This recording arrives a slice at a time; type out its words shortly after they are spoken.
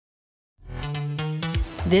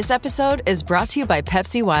This episode is brought to you by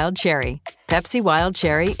Pepsi Wild Cherry. Pepsi Wild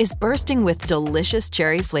Cherry is bursting with delicious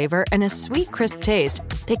cherry flavor and a sweet, crisp taste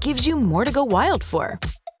that gives you more to go wild for.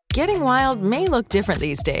 Getting wild may look different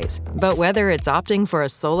these days, but whether it's opting for a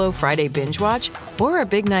solo Friday binge watch or a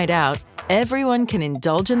big night out, everyone can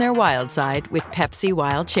indulge in their wild side with Pepsi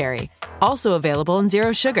Wild Cherry. Also available in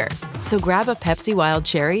Zero Sugar. So grab a Pepsi Wild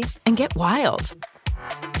Cherry and get wild.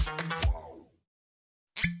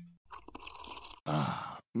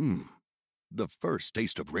 The first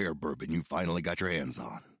taste of rare bourbon you finally got your hands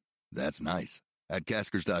on. That's nice. At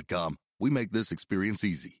Caskers.com, we make this experience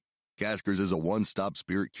easy. Caskers is a one-stop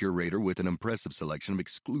spirit curator with an impressive selection of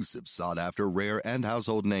exclusive, sought-after, rare, and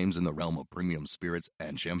household names in the realm of premium spirits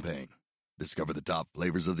and champagne. Discover the top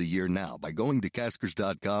flavors of the year now by going to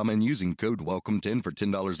Caskers.com and using code WELCOME10 for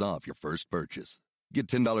 $10 off your first purchase. Get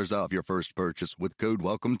 $10 off your first purchase with code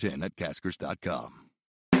WELCOME10 at Caskers.com.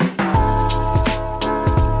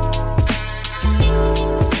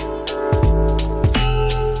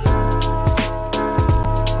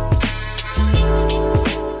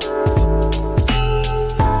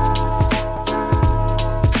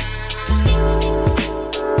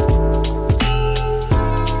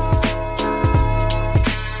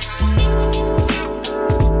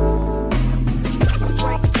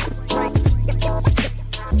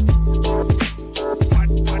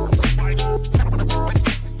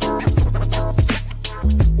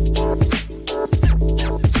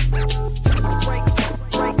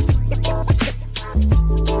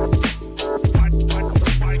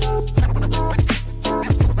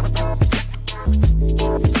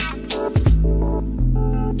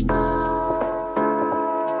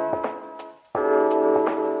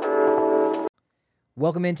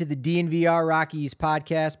 Welcome into the DNVR Rockies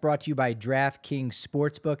podcast brought to you by DraftKings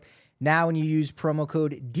Sportsbook. Now, when you use promo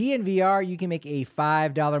code DNVR, you can make a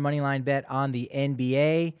 $5 moneyline bet on the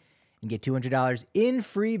NBA and get $200 in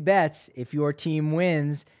free bets if your team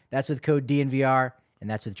wins. That's with code DNVR, and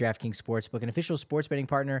that's with DraftKings Sportsbook, an official sports betting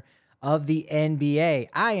partner of the NBA.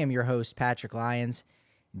 I am your host, Patrick Lyons.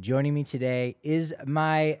 Joining me today is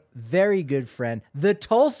my very good friend, the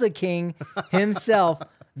Tulsa King himself,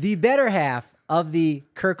 the better half of the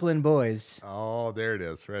Kirkland boys. Oh, there it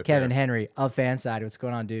is, right Kevin there. Henry of Fanside. What's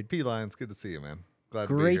going on, dude? P. Lions, good to see you, man. Glad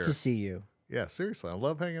to be Great here. to see you. Yeah, seriously, I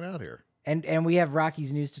love hanging out here. And we have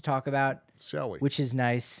Rockies news to talk about, Shall we? which is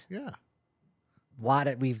nice. Yeah.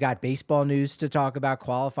 We've got baseball news to talk about.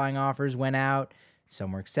 Qualifying offers went out.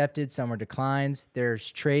 Some were accepted, some were declines. There's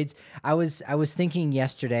trades. I was thinking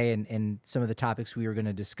yesterday and some of the topics we were going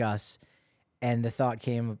to discuss, and the thought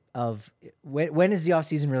came of when is the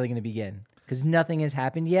offseason really going to begin? Because nothing has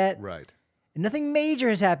happened yet. Right. Nothing major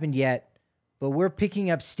has happened yet, but we're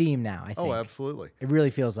picking up steam now, I think. Oh, absolutely. It really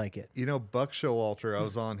feels like it. You know, Buck Showalter, I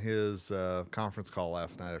was on his conference call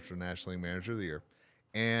last night after National League Manager of the Year,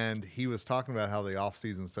 and he was talking about how the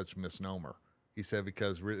offseason is such a misnomer. He said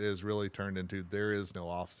because it has really turned into there is no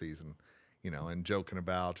offseason, and joking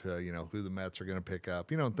about, who the Mets are going to pick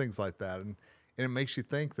up, and things like that. And it makes you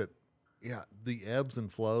think that, yeah, the ebbs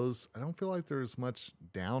and flows, I don't feel like there's much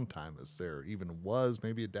downtime as there even was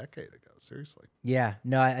maybe a decade ago. Seriously. Yeah,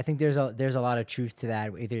 no, I think there's a lot of truth to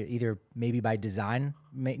that. Either maybe by design,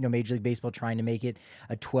 Major League Baseball trying to make it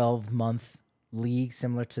a 12-month league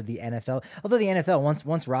similar to the NFL. Although the NFL,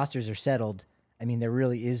 once rosters are settled, I mean, there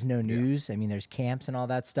really is no news. Yeah. I mean, there's camps and all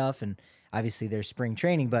that stuff, and obviously there's spring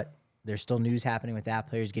training, but there's still news happening with that,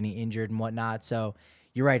 players getting injured and whatnot. So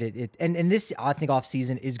you're right. And this, I think, off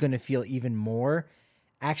season is going to feel even more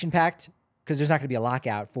action packed because there's not going to be a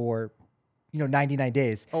lockout for 99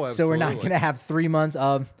 days. Oh, so we're not going to have 3 months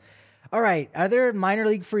of. All right, are there minor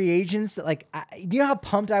league free agents? You know how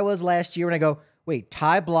pumped I was last year when I go, wait,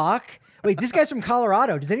 Ty Block? Wait, this guy's from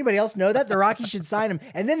Colorado. Does anybody else know that? The Rockies should sign him.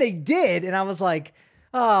 And then they did, and I was like,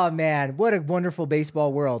 oh man, what a wonderful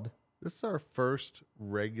baseball world. This is our first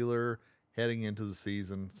regular heading into the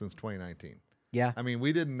season since 2019. Yeah. I mean,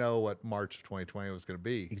 we didn't know what March of 2020 was going to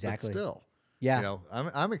be. Exactly. But still. Yeah.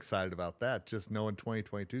 I'm excited about that. Just knowing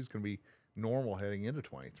 2022 is going to be normal heading into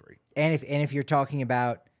 23. And if you're talking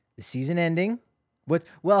about the season ending,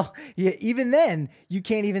 even then you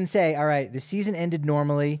can't even say, all right, the season ended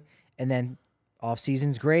normally, and then off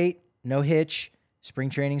season's great, no hitch, spring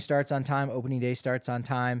training starts on time, opening day starts on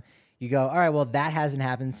time. You go, all right, well, that hasn't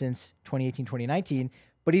happened since 2018, 2019,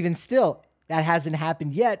 but even still, that hasn't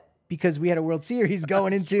happened yet because we had a World Series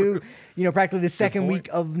going into, practically the second week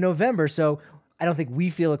of November. So I don't think we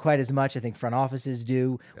feel it quite as much. I think front offices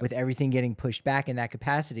do with everything getting pushed back in that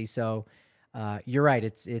capacity. So you're right.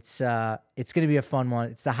 It's going to be a fun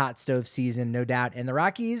one. It's the hot stove season, no doubt. And the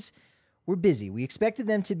Rockies, were busy. We expected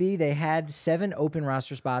them to be. They had 7 open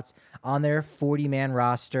roster spots on their 40-man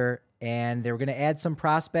roster, and they were going to add some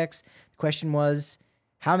prospects. The question was,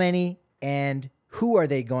 how many and who are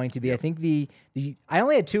they going to be? I think I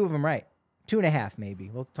only had 2 of them right. 2.5 maybe.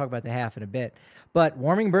 We'll talk about the half in a bit. But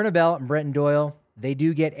Warming Bernabel and Brenton Doyle, they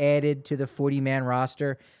do get added to the 40-man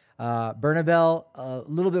roster. Bernabel, a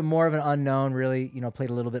little bit more of an unknown, really, played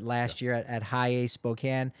a little bit last year at High A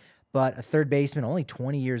Spokane, but a third baseman, only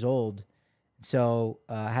 20 years old. So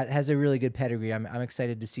has a really good pedigree. I'm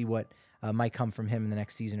excited to see what might come from him in the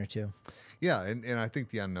next season or two. Yeah, and I think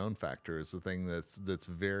the unknown factor is the thing that's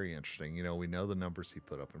very interesting. We know the numbers he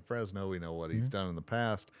put up in Fresno. We know what he's done in the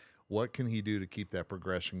past. What can he do to keep that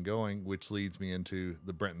progression going, which leads me into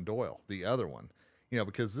the Brenton Doyle, the other one.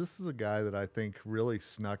 Because this is a guy that I think really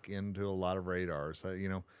snuck into a lot of radars.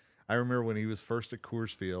 I remember when he was first at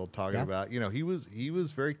Coors Field talking about, he was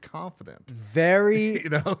very confident. Very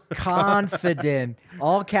confident.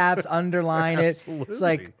 All caps, underline it. It's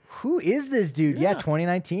like, who is this dude? Yeah,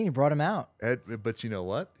 2019, he brought him out. But you know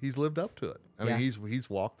what? He's lived up to it. I mean, he's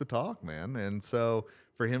walked the talk, man. And so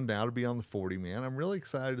for him now to be on the 40, man, I'm really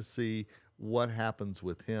excited to see what happens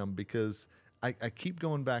with him, because I keep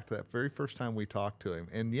going back to that very first time we talked to him.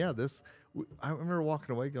 And I remember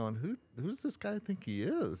walking away going, who's this guy think he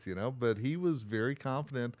is? But he was very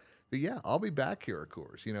confident that, I'll be back here, of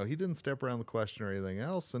course. He didn't step around the question or anything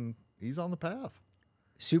else, and he's on the path.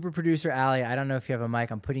 Super producer Allie, I don't know if you have a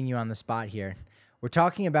mic. I'm putting you on the spot here. We're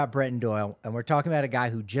talking about Brenton Doyle, and we're talking about a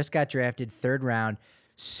guy who just got drafted 3rd round,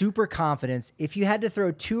 super confidence. If you had to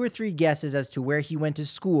throw 2 or 3 guesses as to where he went to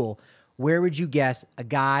school, where would you guess a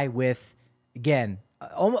guy with, again,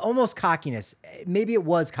 almost cockiness? Maybe it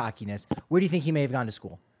was cockiness. Where do you think he may have gone to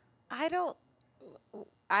school? I don't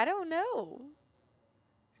know.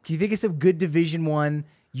 Can you think of some good Division I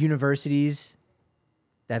universities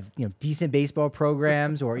that have decent baseball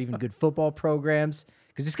programs or even good football programs?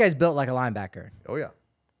 Because this guy's built like a linebacker. Oh yeah.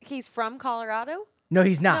 He's from Colorado? No,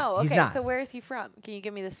 he's not. No, okay. He's not. So where is he from? Can you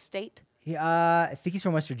give me the state? I think he's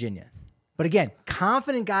from West Virginia. But again,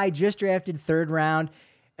 confident guy, just drafted 3rd round.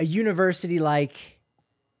 A university like,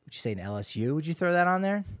 would you say an LSU? Would you throw that on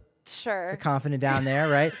there? Sure. They're confident down there,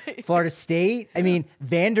 right? Florida State. I mean,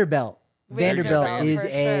 Vanderbilt. Vanderbilt is for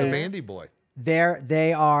a sure. Vandy boy.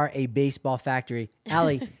 They are a baseball factory.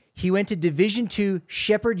 Allie, he went to Division II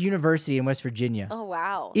Shepherd University in West Virginia. Oh,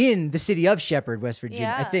 wow. In the city of Shepherd, West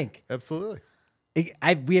Virginia, I Yeah. think. Absolutely.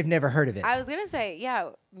 We have never heard of it. I was going to say,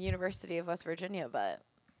 University of West Virginia, but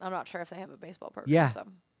I'm not sure if they have a baseball program. Yeah. So.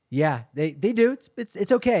 Yeah, they do.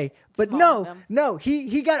 It's okay. But Small of them. no,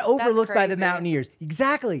 he got overlooked by the crazy. Mountaineers.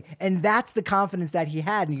 Exactly. And that's the confidence that he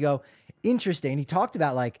had. And you go, interesting. And he talked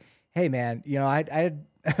about like, hey man, I had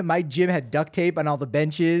my gym had duct tape on all the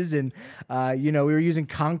benches, and we were using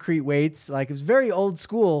concrete weights. Like, it was very old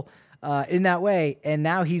school in that way. And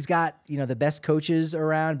now he's got the best coaches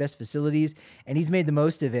around, best facilities, and he's made the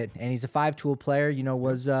most of it. And he's a 5-tool player.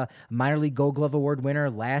 Was a minor league Gold Glove Award winner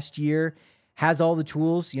last year. Has all the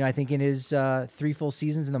tools. I think in his 3 full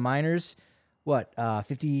seasons in the minors,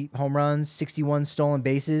 50 home runs, 61 stolen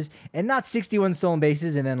bases, and not 61 stolen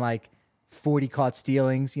bases and then like 40 caught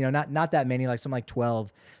stealings, not that many, like something like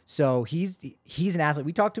 12. So he's an athlete.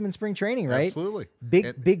 We talked to him in spring training, right? Absolutely.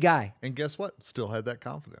 Big guy. And guess what? Still had that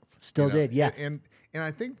confidence. Still did, yeah. And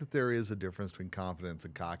I think that there is a difference between confidence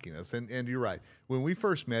and cockiness. And you're right. When we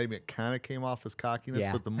first met him, it kind of came off as cockiness.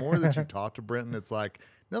 Yeah. But the more that you talk to Brenton, it's like,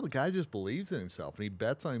 no, the guy just believes in himself, and he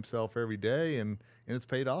bets on himself every day, and it's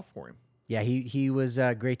paid off for him. Yeah, he was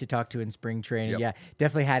great to talk to in spring training. Yep. Yeah,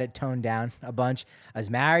 definitely had it toned down a bunch. I was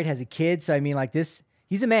married, has a kid, so I mean, like this,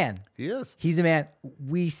 he's a man. He is. He's a man.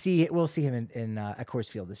 We'll see him in at Coors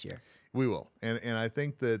Field this year. We will. And I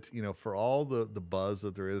think that, for all the buzz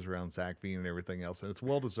that there is around Zach Veen and everything else, and it's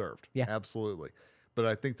well-deserved. Yeah. Absolutely. But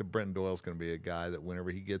I think that Brenton Doyle's going to be a guy that whenever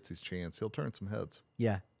he gets his chance, he'll turn some heads.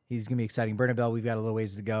 Yeah, he's going to be exciting. Bernabel, we've got a little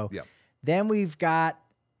ways to go. Yep. Then we've got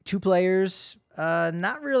 2 players,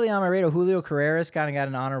 not really on my radar. Julio Carreras kind of got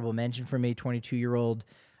an honorable mention for me, 22-year-old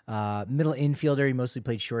middle infielder. He mostly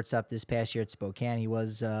played shortstop this past year at Spokane. He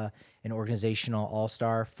was an organizational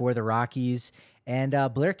all-star for the Rockies. And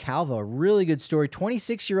Blair Calvo, a really good story,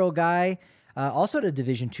 26-year-old guy, also at a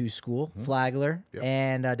Division II school, Flagler, Yep.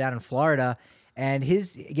 and down in Florida. And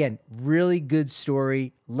his, again, really good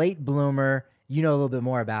story, late bloomer. You know a little bit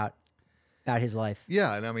more about his life.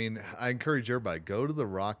 Yeah, and I mean, I encourage everybody, go to the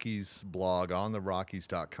Rockies blog on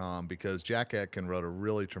therockies.com, because Jack Etkin wrote a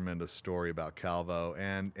really tremendous story about Calvo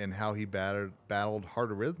and how he battled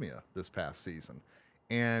heart arrhythmia this past season.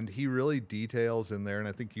 And he really details in there, and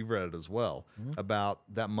I think you've read it as well, about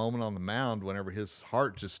that moment on the mound whenever his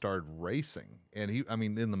heart just started racing. And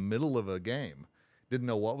in the middle of a game, didn't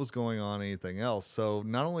know what was going on, anything else. So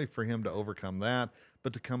not only for him to overcome that,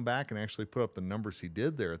 but to come back and actually put up the numbers he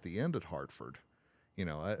did there at the end at Hartford.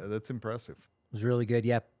 That's impressive. It was really good.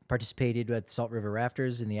 Yep. Participated with Salt River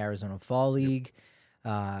Rafters in the Arizona Fall League.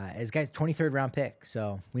 His guy's 23rd round pick.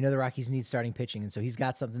 So we know the Rockies need starting pitching. And so he's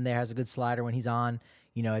got something there, has a good slider when he's on.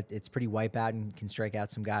 It's pretty wipeout and can strike out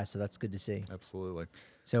some guys. So that's good to see. Absolutely.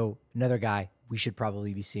 So another guy we should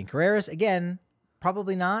probably be seeing. Carreras, again,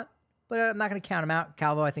 probably not, but I'm not going to count him out.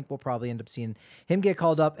 Calvo, I think we'll probably end up seeing him get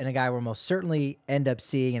called up, and a guy we'll most certainly end up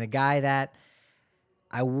seeing, and a guy that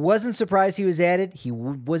I wasn't surprised he was added. He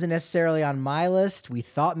wasn't necessarily on my list. We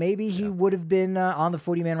thought maybe he would have been on the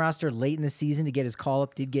 40-man roster late in the season to get his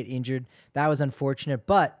call-up. Did get injured. That was unfortunate.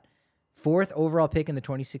 But 4th overall pick in the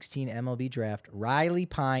 2016 MLB draft, Riley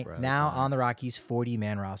Pint, on the Rockies'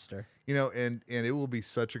 40-man roster. And it will be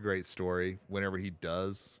such a great story whenever he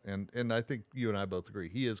does. And I think you and I both agree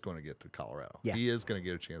he is going to get to Colorado. Yeah. He is going to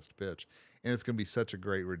get a chance to pitch. And it's going to be such a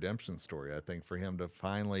great redemption story, I think, for him to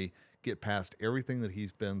finally get past everything that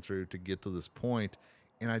he's been through to get to this point.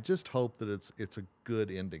 And I just hope that it's a good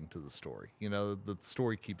ending to the story. The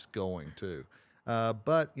story keeps going too.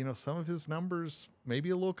 But some of his numbers may be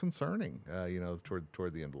a little concerning,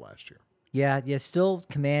 toward the end of last year. Yeah. Still,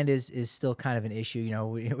 command is still kind of an issue.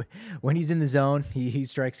 When he's in the zone, he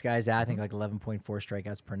strikes guys out. I think like 11.4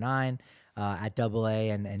 strikeouts per 9 at Double-A,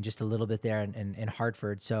 and just a little bit there in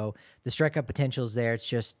Hartford. So the strikeout potential is there. It's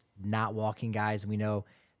just not walking guys, and we know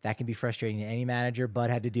that can be frustrating to any manager. Bud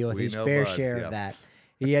had to deal with his fair share of that.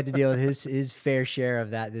 He had to deal with his fair share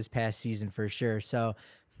of that this past season for sure. So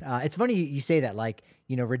it's funny you say that, like,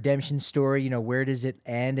 redemption story. Where does it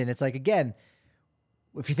end? And it's like, again,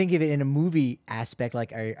 if you think of it in a movie aspect,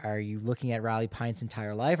 like, are you looking at Riley Pint's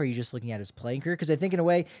entire life? Or are you just looking at his playing career? Because I think in a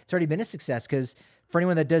way it's already been a success. Because for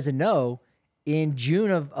anyone that doesn't know, in June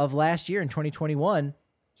of last year, in 2021,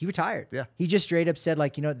 he retired. Yeah. He just straight up said,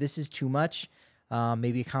 like, this is too much.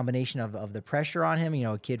 Maybe a combination of the pressure on him.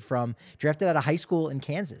 A kid drafted out of high school in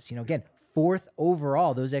Kansas. Again, 4th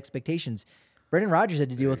overall, those expectations. Brendan Rodgers had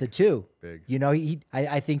to deal with it too. Big.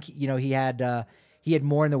 I think he had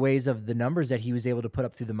more in the ways of the numbers that he was able to put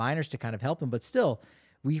up through the minors to kind of help him. But still,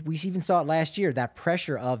 we even saw it last year, that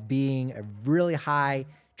pressure of being a really high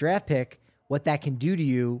draft pick, what that can do to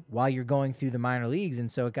you while you're going through the minor leagues.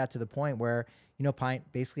 And so it got to the point where,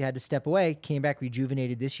 Pint basically had to step away, came back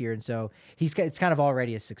rejuvenated this year. And so it's kind of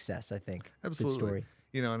already a success, I think. Absolutely. Good story.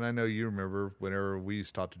 And I know you remember whenever we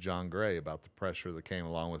used to talk to John Gray about the pressure that came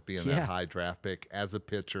along with being that high draft pick as a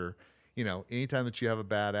pitcher. Anytime that you have a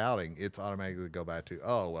bad outing, it's automatically go back to,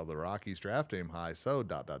 the Rockies drafted him high, so ...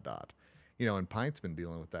 And Pint's been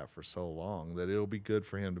dealing with that for so long that it'll be good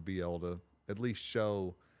for him to be able to at least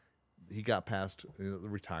show he got past the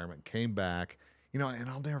retirement, came back. And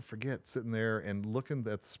I'll never forget sitting there and looking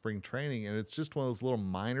at the spring training, and it's just one of those little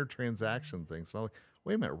minor transaction things. So I'm like,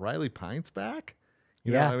 wait a minute, Riley Pint's back?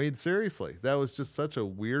 Seriously, that was just such a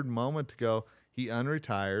weird moment to go. He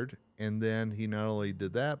unretired, and then he not only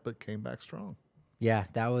did that, but came back strong. Yeah,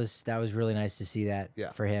 that was really nice to see that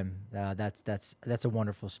for him. That's a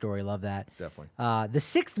wonderful story. Love that. Definitely. The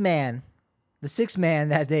sixth man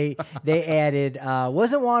that they added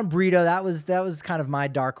wasn't Juan Brito. That was kind of my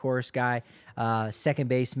dark horse guy. Second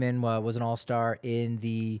baseman, was an all-star in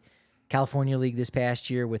the California League this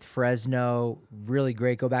past year with Fresno. Really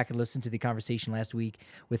great. Go back and listen to the conversation last week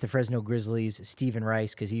with the Fresno Grizzlies, Stephen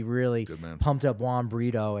Rice, because he really pumped up Juan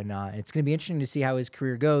Brito. And it's going to be interesting to see how his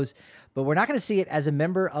career goes. But we're not going to see it as a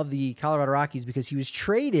member of the Colorado Rockies because he was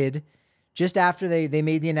traded just after they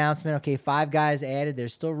made the announcement. Okay, 5 guys added.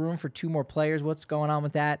 There's still room for 2 more players. What's going on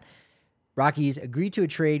with that? Rockies agreed to a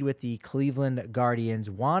trade with the Cleveland Guardians.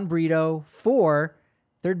 Juan Brito for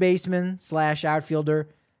third baseman / outfielder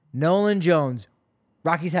Nolan Jones.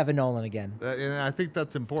 Rockies have a Nolan again. And I think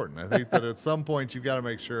that's important. I think that at some point you've got to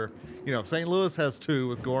make sure, St. Louis has 2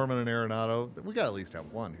 with Gorman and Arenado. We got to at least have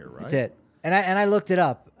 1 here, right? That's it. And I looked it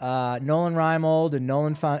up. Nolan Reimold and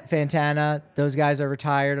Nolan Fantana, those guys are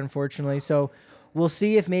retired, unfortunately. So we'll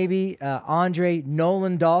see if maybe Andre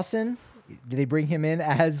Nolan Dawson, do they bring him in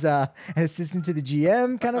as an assistant to the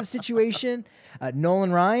GM kind of situation?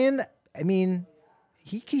 Nolan Ryan, I mean,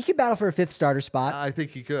 he could battle for a 5th starter spot. I think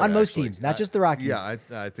he could. On most teams, not just the Rockies. Yeah,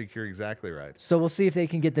 I think you're exactly right. So we'll see if they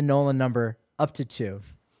can get the Nolan number up to 2.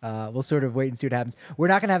 We'll sort of wait and see what happens. We're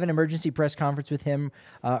not going to have an emergency press conference with him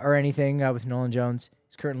or anything with Nolan Jones.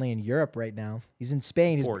 He's currently in Europe right now. He's in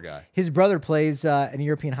Spain. Poor guy. His brother plays in a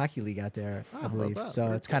European Hockey League out there, I how about believe. that? So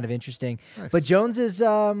Very it's kind of interesting. Nice. But Jones is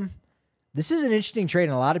this is an interesting trade,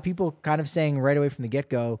 and a lot of people kind of saying right away from the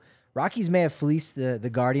get-go, Rockies may have fleeced the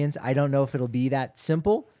Guardians. I don't know if it'll be that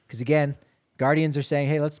simple because, again, Guardians are saying,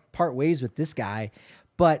 hey, let's part ways with this guy.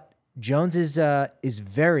 But Jones is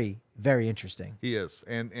very, very interesting. He is.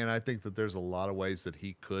 And I think that there's a lot of ways that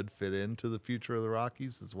he could fit into the future of the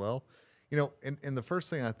Rockies as well. You know, and the first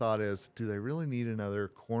thing I thought is, do they really need another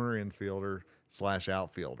corner infielder /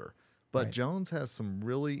 outfielder? But Right. Jones has some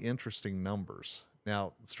really interesting numbers.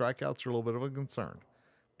 Now, strikeouts are a little bit of a concern.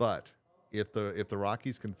 But if the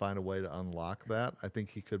Rockies can find a way to unlock that, I think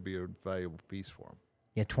he could be a valuable piece for them.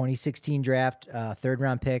 Yeah, 2016 draft,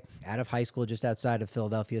 third-round pick out of high school just outside of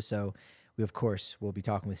Philadelphia. So we, of course, will be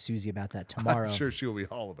talking with Susie about that tomorrow. I'm sure she'll be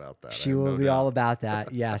all about that. I She have will no be doubt. all about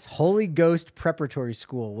that. Yes. Holy Ghost Preparatory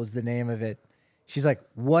School was the name of it. She's like,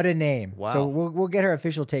 what a name. Wow. So we'll get her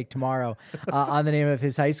official take tomorrow on the name of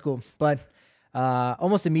his high school. But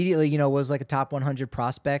almost immediately, was like a top 100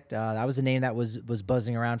 prospect. That was a name that was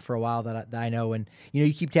buzzing around for a while that I know. And,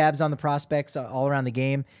 you keep tabs on the prospects all around the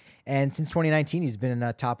game. And since 2019, he's been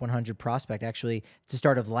a top 100 prospect. Actually, at the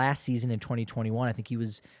start of last season in 2021, I think he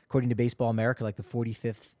was, according to Baseball America, like the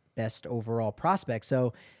 45th best overall prospect.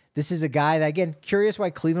 So this is a guy that, again, curious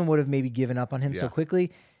why Cleveland would have maybe given up on him so Yeah.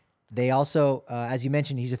 quickly. They also, as you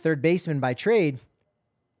mentioned, he's a third baseman by trade.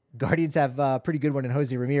 Guardians have a pretty good one in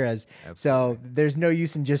Jose Ramirez. So there's no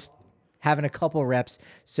use in just having a couple reps.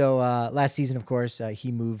 So last season, of course,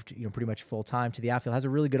 he moved pretty much full time to the outfield. Has a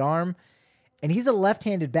really good arm. And he's a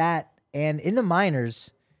left-handed bat. And in the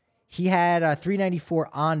minors, he had a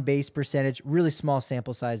 394 on-base percentage. Really small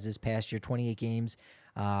sample size this past year, 28 games.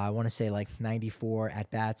 I want to say like 94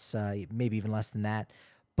 at-bats, maybe even less than that.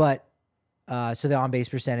 But so the on-base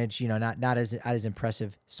percentage, not as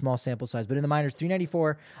impressive. Small sample size. But in the minors,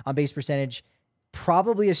 394 on-base percentage.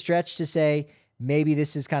 Probably a stretch to say maybe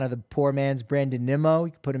this is kind of the poor man's Brandon Nimmo.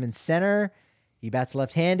 You can put him in center. He bats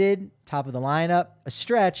left-handed, top of the lineup. A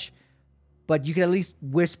stretch. But you could at least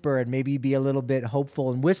whisper and maybe be a little bit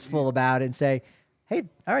hopeful and wistful about it and say, hey,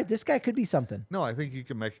 all right, this guy could be something. No, I think you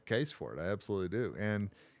can make a case for it. I absolutely do. And,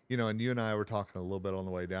 and you and I were talking a little bit on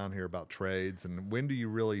the way down here about trades and when do you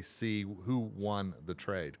really see who won the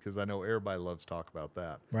trade? Because I know everybody loves to talk about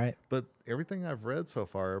that. Right. But everything I've read so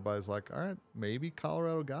far, everybody's like, all right, maybe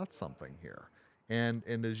Colorado got something here. And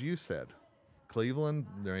as you said, Cleveland,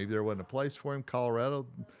 maybe there wasn't a place for him. Colorado,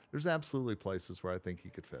 there's absolutely places where I think he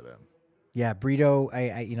could fit in. Yeah, Brito,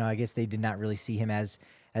 I guess they did not really see him as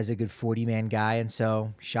a good 40-man guy, and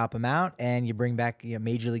so shop him out, and you bring back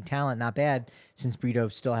major league talent. Not bad, since Brito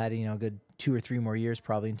still had a good 2 or 3 more years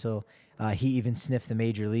probably until he even sniffed the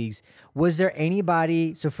major leagues. Was there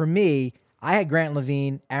anybody? So for me, I had Grant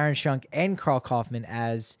Levine, Aaron Schunk, and Carl Kaufman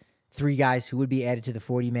as 3 guys who would be added to the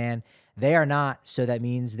 40-man. They are not, so that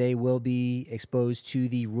means they will be exposed to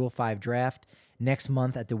the Rule 5 draft next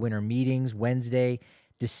month at the winter meetings, Wednesday,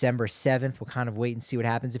 December 7th. We'll kind of wait and see what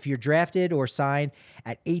happens. If you're drafted or signed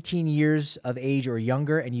at 18 years of age or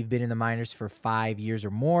younger and you've been in the minors for 5 years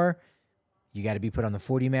or more, you got to be put on the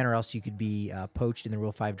 40-man or else you could be poached in the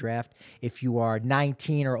Rule 5 draft. If you are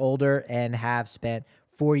 19 or older and have spent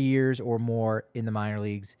 4 years or more in the minor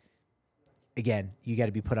leagues, again, you got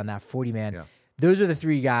to be put on that 40-man. Yeah. Those are the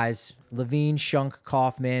 3 guys, Levine, Schunk,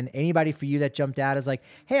 Kaufman. Anybody for you that jumped out as like,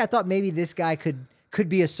 hey, I thought maybe this guy could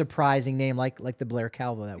be a surprising name like the Blair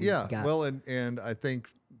Calvo that we got. Well, and I think,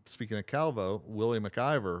 speaking of Calvo, Willie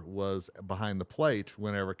McIver was behind the plate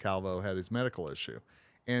whenever Calvo had his medical issue.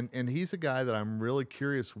 And he's a guy that I'm really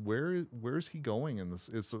curious, where's he going in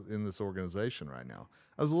this organization right now?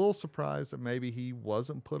 I was a little surprised that maybe he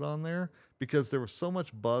wasn't put on there because there was so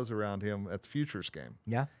much buzz around him at the Futures game.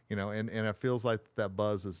 Yeah. And it feels like that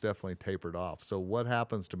buzz is definitely tapered off. So what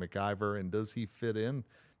happens to McIver, and does he fit in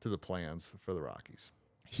to the plans for the Rockies?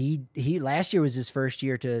 He last year was his first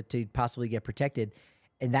year to possibly get protected,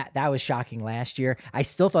 and that was shocking last year. I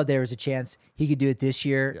still thought there was a chance he could do it this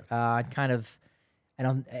year. Yeah. I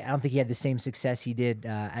don't think he had the same success he did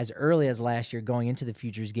as early as last year going into the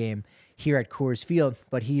Futures game here at Coors Field.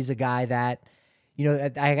 But he's a guy that, we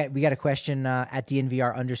got a question at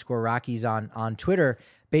DNVR_Rockies on Twitter,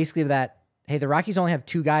 basically that, hey, the Rockies only have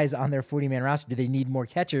 2 guys on their 40-man roster. Do they need more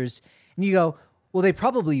catchers? And you go, well, they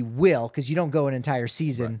probably will because you don't go an entire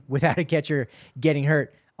season without a catcher getting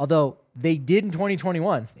hurt. Although they did in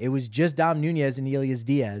 2021. It was just Dom Nunez and Elias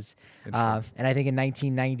Diaz. And I think in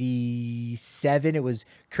 1997, it was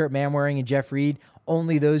Kurt Manwaring and Jeff Reed.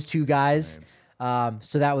 Only those 2 guys.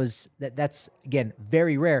 So that's again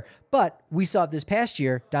very rare. But we saw it this past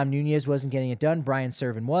year. Dom Nunez wasn't getting it done. Brian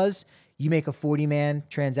Servin was. You make a 40-man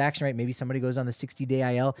transaction, right? Maybe somebody goes on the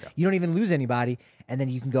 60-day IL. Yeah. You don't even lose anybody, and then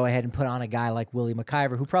you can go ahead and put on a guy like Willie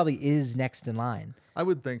McIver, who probably is next in line. I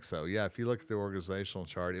would think so. Yeah, if you look at the organizational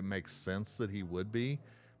chart, it makes sense that he would be.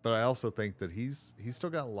 But I also think that he's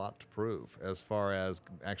still got a lot to prove as far as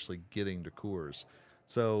actually getting to Coors.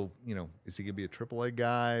 So, is he going to be a AAA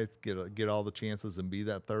guy, get all the chances and be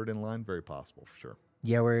that third in line? Very possible, for sure.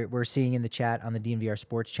 Yeah, we're seeing in the chat on the DNVR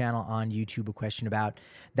Sports channel on YouTube a question about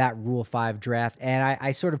that Rule 5 draft. And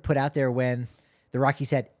I sort of put out there when the Rockies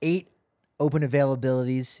had 8 open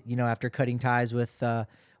availabilities, after cutting ties with a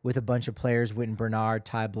bunch of players, Whitton Bernard,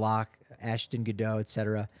 Ty Block, Ashton Godot, et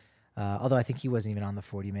cetera. Although I think he wasn't even on the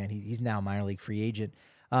 40-man. He's now a minor league free agent.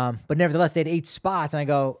 But nevertheless, they had 8 spots. And I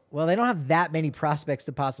go, well, they don't have that many prospects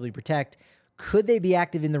to possibly protect. Could they be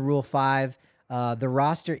active in the Rule 5? The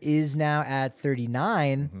roster is now at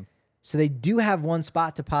 39, so they do have one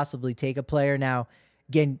spot to possibly take a player. Now,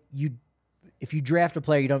 again, if you draft a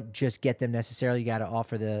player, you don't just get them necessarily. You got to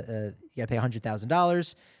offer you got to pay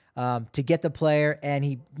 $100,000 to get the player, and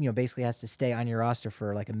he basically has to stay on your roster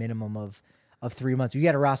for like a minimum of 3 months. You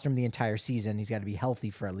got to roster him the entire season. He's got to be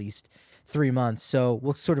healthy for at least 3 months. So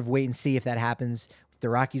we'll sort of wait and see if that happens. If the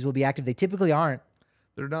Rockies will be active. They typically aren't.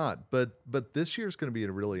 They're not, but this year's going to be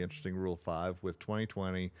a really interesting Rule 5 with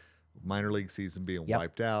 2020 minor league season being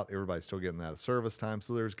wiped out. Everybody's still getting out of service time,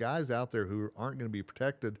 so there's guys out there who aren't going to be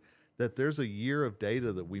protected. That there's a year of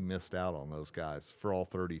data that we missed out on those guys for all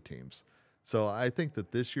 30 teams. So I think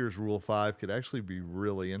that this year's Rule 5 could actually be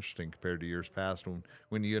really interesting compared to years past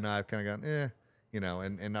when you and I have kind of gone,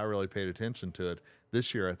 and not really paid attention to it.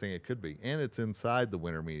 This year, I think it could be, and it's inside the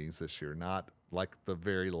winter meetings this year, not like the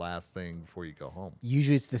very last thing before you go home.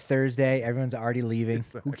 Usually it's the Thursday. Everyone's already leaving.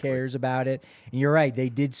 Exactly. Who cares about it? And you're right. They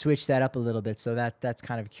did switch that up a little bit. So that's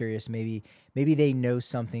kind of curious. Maybe they know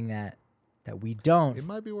something that we don't. It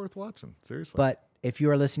might be worth watching. Seriously. But if you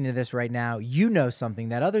are listening to this right now, you know something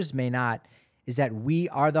that others may not, is that we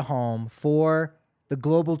are the home for the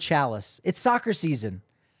Global Chalice. It's soccer season.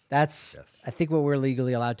 That's, I think, what we're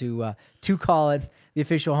legally allowed to call it. The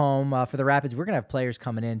official home for the Rapids. We're going to have players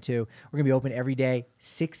coming in, too. We're going to be open every day,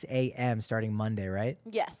 6 a.m. starting Monday, right?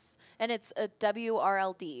 Yes. And it's a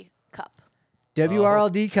WRLD Cup.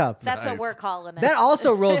 WRLD Cup. That's what we're calling it. That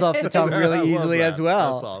also rolls off the tongue really easily as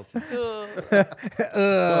well. That's awesome.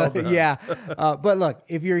 Yeah. But look,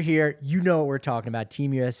 if you're here, you know what we're talking about.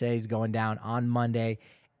 Team USA is going down on Monday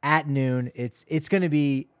at noon. It's going to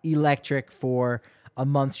be electric for a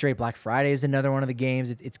month straight. Black Friday is another one of the games.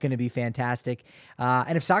 It's going to be fantastic.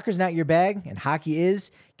 And if soccer's not your bag and hockey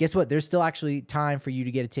is, guess what? There's still actually time for you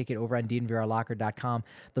to get a ticket over on DNVRlocker.com.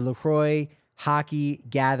 The LaCroix Hockey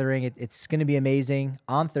Gathering. It's going to be amazing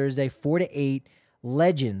on Thursday, 4 to 8.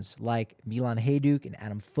 Legends like Milan Hajduk and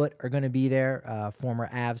Adam Foote are going to be there, former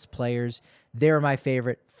Avs players. They're my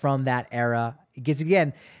favorite from that era. Because,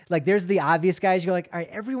 again, like, there's the obvious guys. You're like, all right,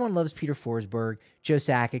 everyone loves Peter Forsberg, Joe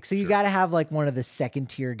Sakic. So you got to have, like, one of the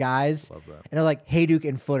second-tier guys. Love that. And they're like, Hajduk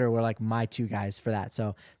and Footer were, like, my 2 guys for that.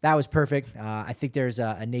 So that was perfect. I think there's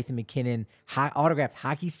a Nathan McKinnon autographed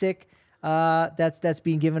hockey stick that's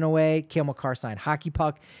being given away. Cale Makar signed hockey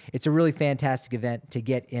puck. It's a really fantastic event to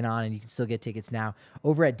get in on, and you can still get tickets now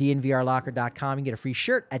over at DNVRlocker.com. You can get a free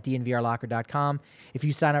shirt at DNVRlocker.com if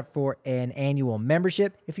you sign up for an annual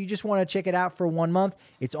membership. If you just want to check it out for 1 month,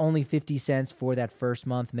 it's only 50 cents for that first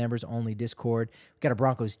month. Members only Discord. We've got a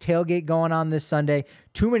Broncos tailgate going on this Sunday.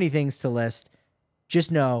 Too many things to list.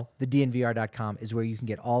 Just know the DNVR.com is where you can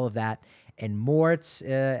get all of that and more. It's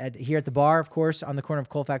here at the bar, of course, on the corner of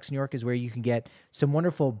Colfax, New York, is where you can get some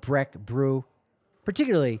wonderful Breck brew,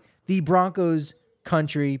 particularly the Broncos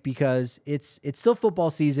country, because it's still football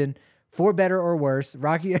season, for better or worse.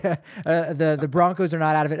 Rocky, the Broncos are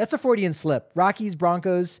not out of it. That's a Freudian slip. Rockies,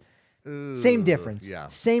 Broncos, same difference. Yeah.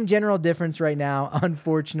 Same general difference right now,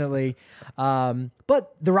 unfortunately.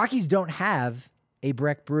 But the Rockies don't have a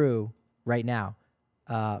Breck brew right now.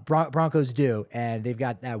 Broncos do, and they've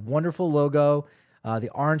got that wonderful logo, the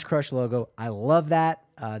Orange Crush logo. I love that.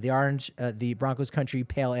 The Broncos Country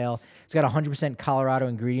Pale Ale. It's got 100% Colorado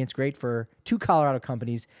ingredients. Great for 2 Colorado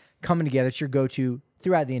companies coming together. It's your go-to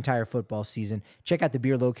throughout the entire football season. Check out the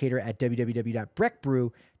beer locator at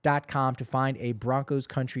www.breckbrew.com to find a Broncos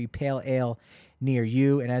Country Pale Ale near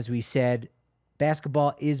you. And as we said,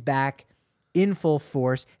 basketball is back in full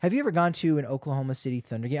force. Have you ever gone to an Oklahoma City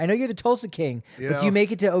Thunder game? I know you're the Tulsa King, but do you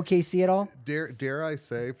make it to OKC at all? Dare I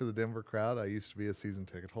say, for the Denver crowd, I used to be a season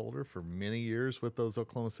ticket holder for many years with those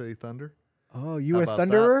Oklahoma City Thunder. Oh, you How were a about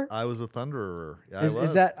Thunderer? that? I was a Thunderer. Yeah, I Is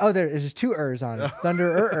was. that? Oh, there's two ers on it.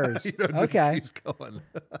 Thunderers. You know, it just Okay, keeps going.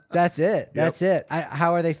 that's it. That's it.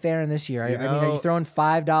 How are they faring this year? I mean, are you throwing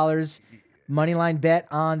 $5 money line bet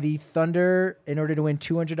on the Thunder in order to win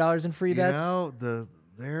 $200 in free bets?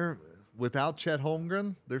 They're without Chet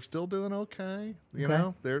Holmgren, they're still doing okay. You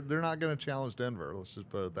know, they're not going to challenge Denver. Let's just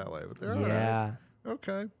put it that way. But they're all right.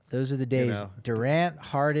 Okay. Those are the days. know, Durant,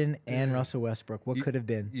 Harden, and Russell Westbrook. What could have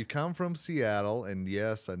been? You come from Seattle, and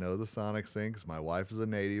yes, I know the Sonics thing 'cause my wife is a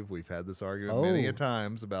native. We've had this argument many a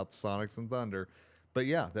times about the Sonics and Thunder. But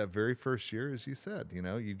yeah, that very first year, as you said,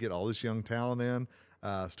 you get all this young talent in.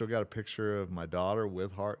 Still got a picture of my daughter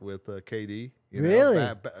with KD.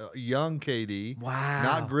 Really? Young KD. Wow.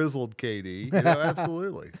 Not grizzled KD.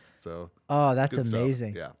 Absolutely. So. Oh, that's good stuff.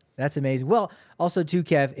 amazing. Yeah. That's amazing. Well, also too,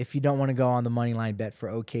 Kev, if you don't want to go on the money line bet for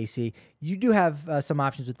OKC, you do have some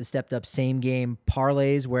options with the stepped up same game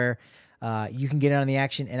parlays where you can get in on the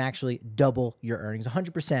action and actually double your earnings,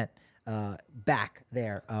 100% back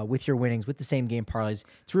there with your winnings with the same game parlays.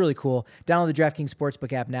 It's really cool. Download the DraftKings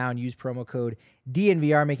Sportsbook app now and use promo code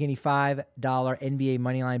DNVR. Make any $5 NBA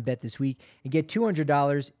money line bet this week and get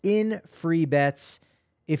 $200 in free bets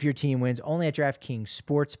if your team wins. Only at DraftKings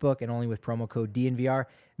Sportsbook and only with promo code DNVR.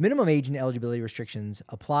 Minimum age and eligibility restrictions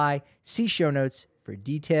apply. See show notes for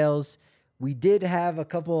details. We did have a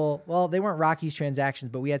couple, well, they weren't Rockies transactions,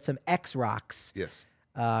 but we had some ex-Rocks Yes.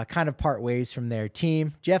 kind of part ways from their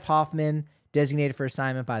team. Jeff Hoffman, designated for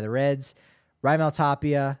assignment by the Reds. Raimel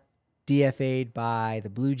Tapia, DFA'd by the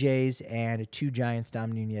Blue Jays. And two Giants,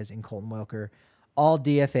 Dom Nunez and Colton Welker, all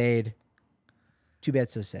DFA'd. Too bad,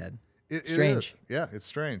 so sad. Strange. It is. Yeah, it's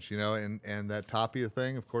strange, and that Tapia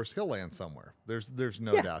thing, of course, he'll land somewhere. There's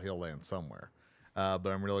no doubt he'll land somewhere. But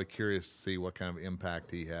I'm really curious to see what kind of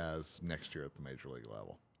impact he has next year at the major league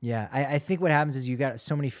level. Yeah, I think what happens is you got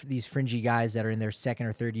so many these fringy guys that are in their second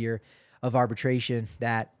or third year of arbitration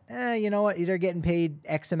that, you know what, either getting paid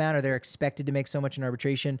X amount or they're expected to make so much in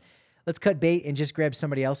arbitration. Let's cut bait and just grab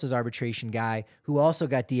somebody else's arbitration guy who also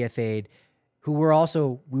got DFA'd, who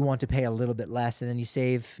we want to pay a little bit less, and then you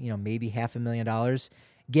save, maybe $500,000.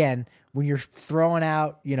 Again, when you're throwing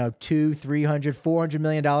out, $200, $300, $400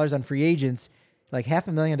 million on free agents, like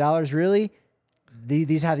 $500,000, really?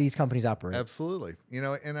 These how these companies operate. Absolutely.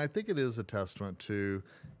 And I think it is a testament to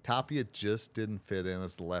Tapia just didn't fit in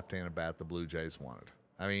as the left-handed bat the Blue Jays wanted.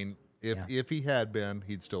 I mean, if he had been,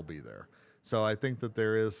 he'd still be there. So I think that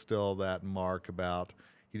there is still that mark about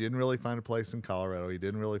he didn't really find a place in Colorado. He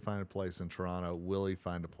didn't really find a place in Toronto. Will he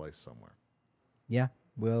find a place somewhere? Yeah,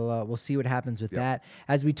 we'll see what happens with that.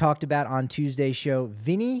 As we talked about on Tuesday's show,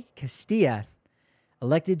 Vinny Castilla,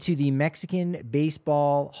 elected to the Mexican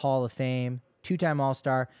Baseball Hall of Fame, 2-time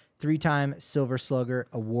All-Star, 3-time Silver Slugger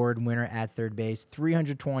Award winner at third base,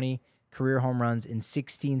 320 career home runs in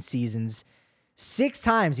 16 seasons. 6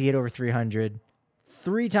 times he hit over 300.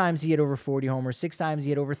 3 times he hit over 40 homers. 6 times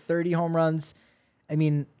he hit over 30 home runs. I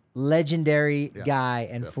mean, legendary guy,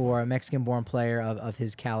 and definitely. For a Mexican-born player of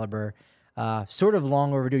his caliber, sort of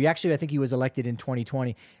long overdue. Actually, I think he was elected in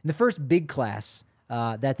 2020 in the first big class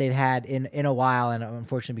that they've had in a while, and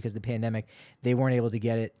unfortunately, because of the pandemic, they weren't able to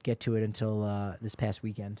get to it until this past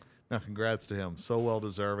weekend. Now, congrats to him. So well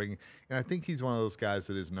deserving, and I think he's one of those guys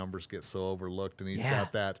that his numbers get so overlooked, and he's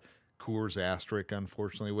got that Coors asterisk,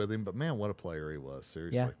 unfortunately, with him. But man, what a player he was!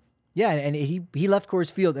 Seriously. Yeah, and he left Coors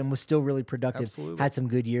Field and was still really productive. Absolutely. Had some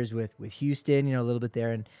good years with Houston, a little bit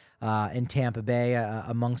there in Tampa Bay,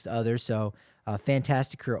 amongst others. So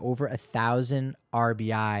fantastic career, over 1,000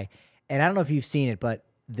 RBI. And I don't know if you've seen it, but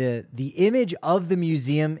the image of the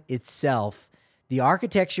museum itself, the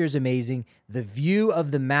architecture is amazing. The view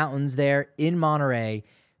of the mountains there in Monterey,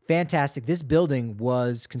 fantastic. This building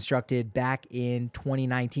was constructed back in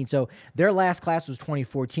 2019. So their last class was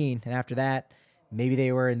 2014, and after that, maybe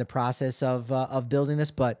they were in the process of building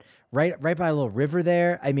this, but right by a little river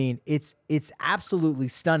there. I mean, it's absolutely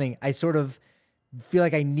stunning. I sort of feel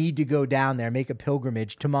like I need to go down there, make a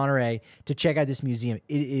pilgrimage to Monterey to check out this museum.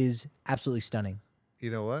 It is absolutely stunning.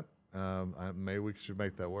 You know what? Maybe we should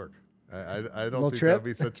make that work. I don't think trip? that'd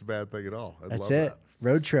be such a bad thing at all. I'd That's love it. that.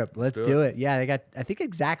 Road trip. Let's do it. Yeah, they got, I think,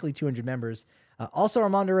 exactly 200 members. Also,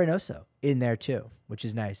 Armando Reynoso in there too, which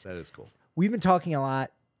is nice. That is cool. We've been talking a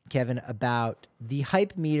lot, Kevin, about the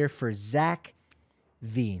hype meter for Zach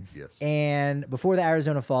Veen. Yes. And before the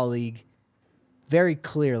Arizona Fall League, very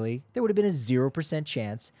clearly, there would have been a 0%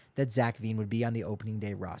 chance that Zach Veen would be on the opening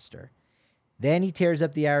day roster. Then he tears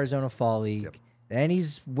up the Arizona Fall League. Yep. Then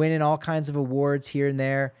he's winning all kinds of awards here and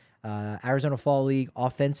there. Arizona Fall League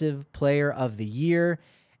Offensive Player of the Year.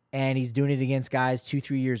 and he's doing it against guys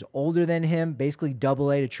 2-3 years older than him, basically AA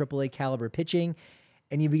to AAA caliber pitching.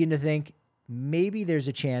 And you begin to think maybe there's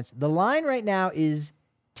a chance. The line right now is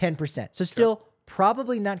 10%. So still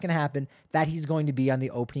probably not going to happen that he's going to be on the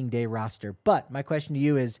opening day roster. But my question to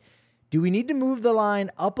you is, do we need to move the line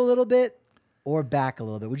up a little bit or back a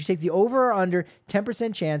little bit? Would you take the over or under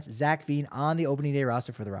 10% chance Zach Veen on the opening day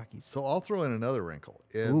roster for the Rockies? So I'll throw in another wrinkle.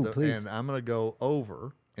 Please. And I'm going to go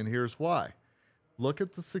over, and here's why. Look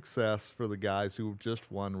at the success for the guys who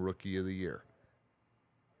just won Rookie of the Year.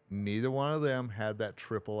 Neither one of them had that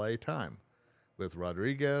AAA time. With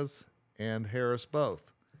Rodriguez and Harris both.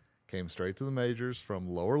 Came straight to the majors from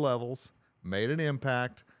lower levels, made an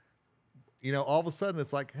impact. All of a sudden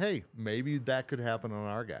it's like, hey, maybe that could happen on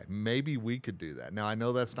our guy. Maybe we could do that. Now, I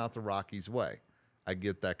know that's not the Rockies' way. I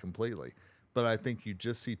get that completely. But I think you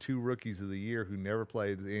just see 2 rookies of the year who never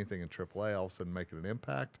played anything in AAA all of a sudden making an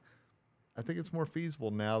impact. I think it's more feasible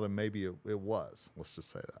now than maybe it was. Let's just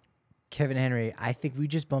say that. Kevin Henry, I think we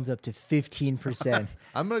just bumped up to 15%.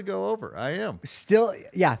 I'm going to go over. I am. Still,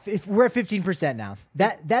 yeah, if we're at 15% now.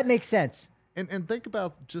 That makes sense. And think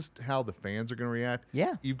about just how the fans are going to react.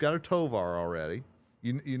 Yeah. You've got a Tovar already.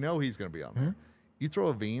 You know he's going to be on there. You throw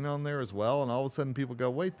a Veen on there as well, and all of a sudden people go,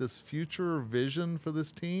 wait, this future vision for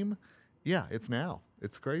this team? Yeah, it's now.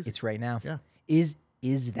 It's crazy. It's right now. Yeah.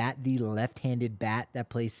 Is that the left-handed bat that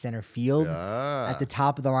plays center field Yeah. at the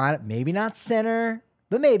top of the lineup? Maybe not center,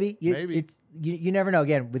 but maybe. Maybe. You never know.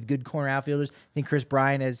 Again, with good corner outfielders, I think Chris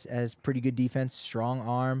Bryant has pretty good defense, strong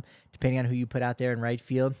arm, depending on who you put out there in right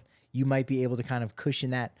field. You might be able to kind of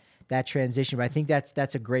cushion that transition. But I think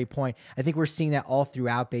that's a great point. I think we're seeing that all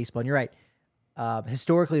throughout baseball. And you're right.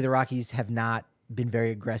 Historically, the Rockies have not been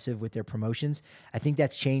very aggressive with their promotions. I think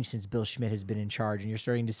that's changed since Bill Schmidt has been in charge. And you're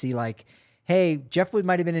starting to see like, hey, Jeff Wood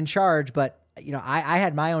might have been in charge, but I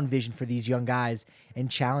had my own vision for these young guys and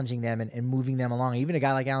challenging them and moving them along. Even a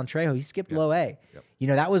guy like Alan Trejo, he skipped low A.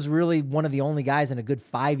 Yep. That was really one of the only guys in a good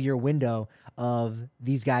 5-year window of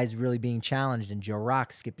these guys really being challenged. And Joe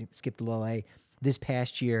Rock skipped low A this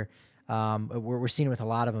past year. We're seeing it with a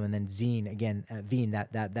lot of them. And then Veen,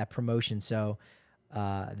 that promotion. So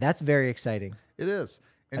that's very exciting. It is.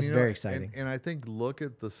 And that's very exciting. And I think look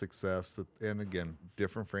at the success and again,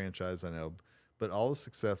 different franchise, I know, but all the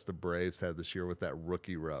success the Braves had this year with that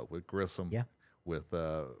rookie row, with Grissom, with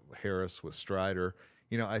Harris, with Strider.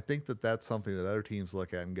 I think that's something that other teams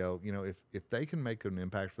look at and go, if they can make an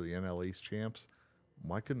impact for the NL East champs,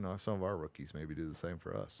 why couldn't some of our rookies maybe do the same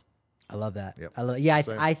for us? I love that. Yep.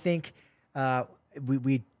 I think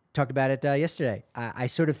we talked about it yesterday. I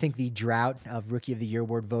sort of think the drought of Rookie of the Year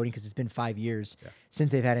award voting, because it's been 5 years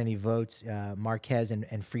since they've had any votes, Marquez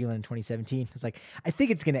and Freeland in 2017. It's like, I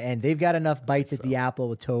think it's going to end. They've got enough bites at the apple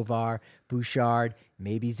with Tovar, Bouchard,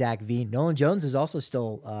 maybe Zach Veen. Nolan Jones is also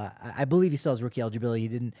still, I believe he still has rookie eligibility. He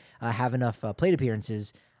didn't have enough plate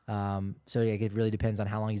appearances. So it really depends on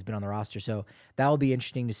how long he's been on the roster. So that will be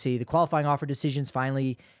interesting to see. The qualifying offer decisions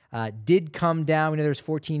finally did come down. We know there's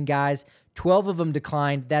 14 guys. 12 of them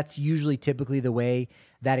declined. That's usually typically the way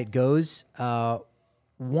that it goes.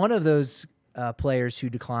 One of those players who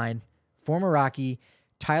declined, former Rocky,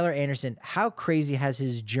 Tyler Anderson. How crazy has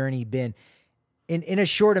his journey been in a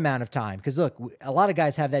short amount of time? Because look, a lot of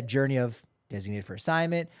guys have that journey of designated for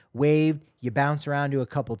assignment, waived, you bounce around to a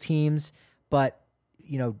couple teams, but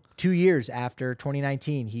 2 years after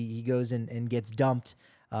 2019, he goes and gets dumped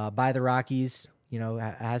by the Rockies.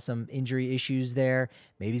 Has some injury issues there.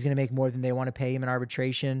 Maybe he's going to make more than they want to pay him in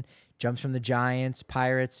arbitration. Jumps from the Giants,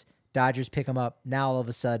 Pirates, Dodgers pick him up. Now all of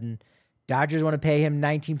a sudden, Dodgers want to pay him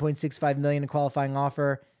 $19.65 million in qualifying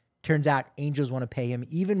offer. Turns out Angels want to pay him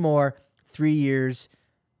even more, 3 years,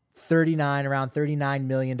 around $39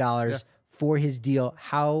 million for his deal.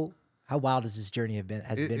 How wild has this journey been?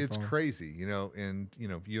 It's crazy, and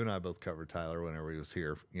you and I both covered Tyler whenever he was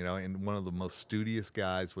here, and one of the most studious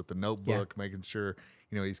guys with the notebook, making sure,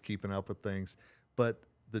 he's keeping up with things. But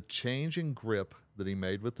the change in grip that he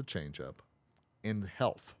made with the changeup and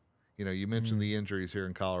health, you mentioned the injuries here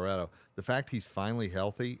in Colorado. The fact he's finally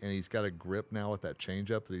healthy and he's got a grip now with that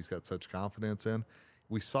changeup that he's got such confidence in.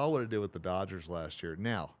 We saw what it did with the Dodgers last year.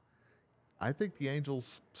 Now, I think the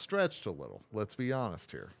Angels stretched a little. Let's be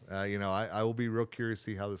honest here. I will be real curious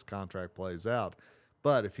to see how this contract plays out.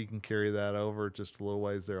 But if he can carry that over just a little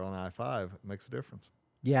ways there on I-5, it makes a difference.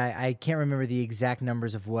 Yeah, I can't remember the exact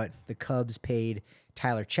numbers of what the Cubs paid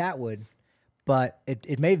Tyler Chatwood, but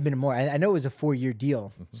it may have been more. I know it was a 4-year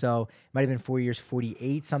deal, so it might have been 4 years,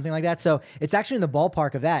 48, something like that. So it's actually in the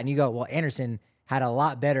ballpark of that. And you go, well, Anderson had a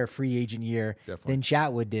lot better free agent year than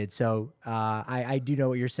Chatwood did. So I do know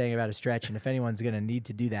what you're saying about a stretch, and if anyone's going to need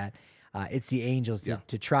to do that, it's the Angels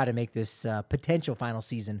to try to make this potential final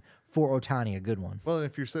season for Ohtani a good one. Well, and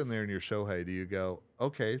if you're sitting there and you're Shohei, do you go,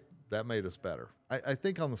 okay, that made us better? I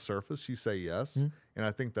think on the surface you say yes, and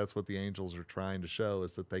I think that's what the Angels are trying to show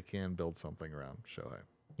is that they can build something around Shohei.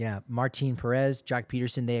 Yeah, Martin Perez, Jock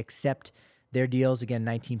Peterson, they accept their deals. Again,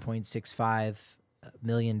 $19.65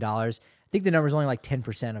 million. I think the number is only like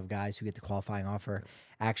 10% of guys who get the qualifying offer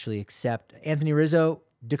actually accept. Anthony Rizzo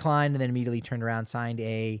declined and then immediately turned around, signed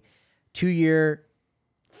a 2-year,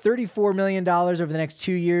 $34 million over the next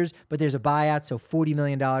 2 years, but there's a buyout, so $40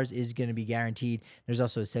 million is going to be guaranteed. There's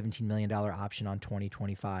also a $17 million option on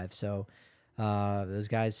 2025. So those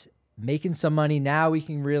guys making some money. Now we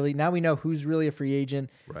know who's really a free agent,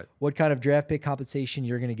 right? What kind of draft pick compensation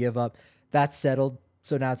you're going to give up. That's settled.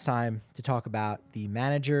 So now it's time to talk about the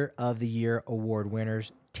Manager of the Year award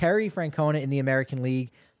winners. Terry Francona in the American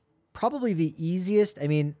League, probably the easiest. I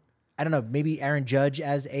mean, I don't know, maybe Aaron Judge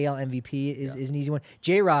as AL MVP is an easy one.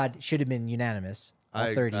 J-Rod should have been unanimous.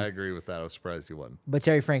 I 30. agree with that. I was surprised he wasn't. But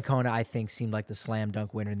Terry Francona, I think, seemed like the slam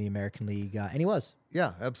dunk winner in the American League, and he was.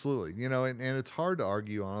 Yeah, absolutely. And it's hard to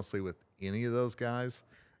argue, honestly, with any of those guys.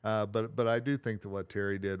 But I do think that what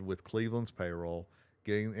Terry did with Cleveland's payroll,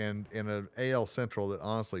 getting in an AL Central that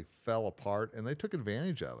honestly fell apart, and they took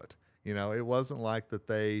advantage of it. It wasn't like that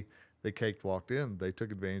they walked in. They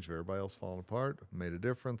took advantage of everybody else falling apart, made a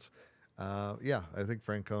difference. I think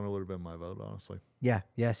Francona would have been my vote, honestly. Yeah,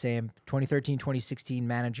 Sam. 2013, 2016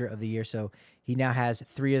 Manager of the Year. So he now has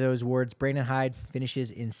 3 of those awards. Brandon Hyde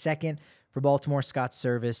finishes in second for Baltimore. Scott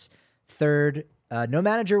Service third. No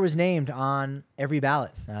manager was named on every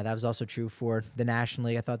ballot. That was also true for the National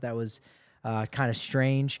League. I thought that was kind of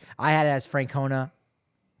strange. I had it as Francona,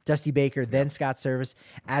 Dusty Baker, then Scott Service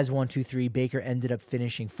as 1, 2, 3. Baker ended up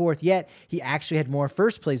finishing fourth. Yet he actually had more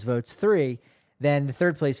first place votes, 3, than the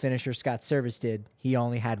third place finisher Scott Service did. He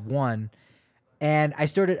only had 1. And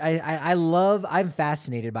I'm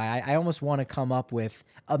fascinated by it. I almost want to come up with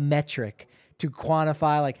a metric to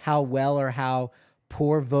quantify like how well or how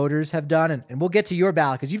poor voters have done. And we'll get to your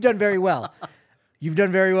ballot because you've done very well. You've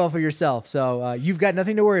done very well for yourself. So you've got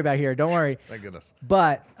nothing to worry about here. Don't worry. Thank goodness.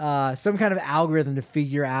 But some kind of algorithm to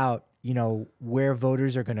figure out, where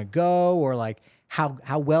voters are going to go or like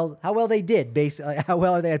how well they did, basically how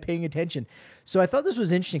well are they at paying attention. So I thought this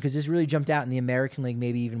was interesting because this really jumped out in the American League,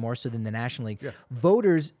 maybe even more so than the National League. Yeah.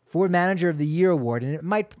 Voters for Manager of the Year award, and it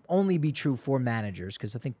might only be true for managers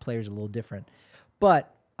because I think players are a little different.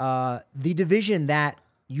 But the division that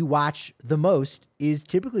you watch the most is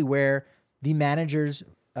typically where the managers,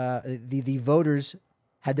 the voters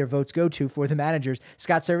had their votes go to for the managers.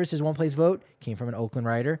 Scott Service's 1-place vote came from an Oakland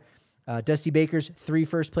writer. Dusty Baker's 3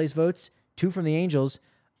 first-place votes, 2 from the Angels,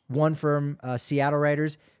 1 from Seattle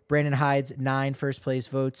writers. Brandon Hyde's 9 first-place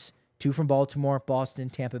votes, 2 from Baltimore, Boston,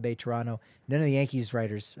 Tampa Bay, Toronto. None of the Yankees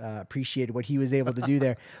writers appreciated what he was able to do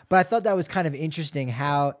there. But I thought that was kind of interesting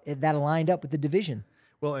how that aligned up with the division.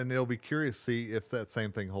 Well, and it'll be curious to see if that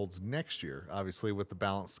same thing holds next year, obviously, with the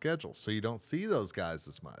balanced schedule. So you don't see those guys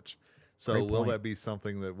as much. So will that be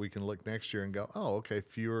something that we can look next year and go, oh, okay,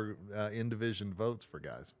 fewer in-division votes for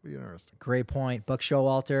guys? Be interesting. Great point. Buck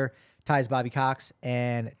Showalter ties Bobby Cox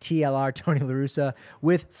and TLR Tony La Russa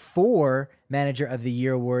with 4 Manager of the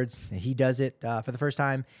Year awards. He does it for the first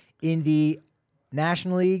time in the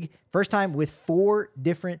National League. First time with 4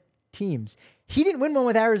 different teams. He didn't win one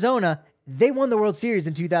with Arizona. They won the World Series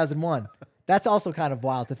in 2001. That's also kind of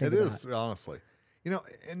wild to think about. It is, honestly.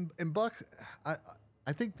 And Buck,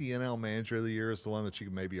 I think the NL Manager of the Year is the one that you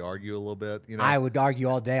can maybe argue a little bit. I would argue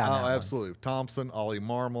all day on that. Oh, absolutely. Thompson, Ollie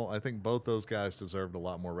Marmol. I think both those guys deserved a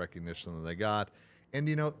lot more recognition than they got. And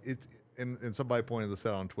it's and somebody pointed this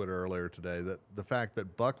out on Twitter earlier today that the fact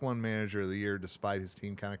that Buck won Manager of the Year despite his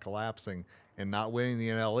team kind of collapsing and not winning the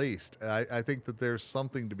NL East, I think that there's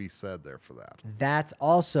something to be said there for that. That's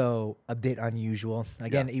also a bit unusual.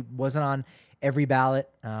 Again, It wasn't on every ballot.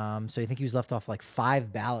 So I think he was left off like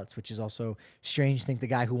 5 ballots, which is also strange to think the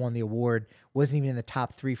guy who won the award wasn't even in the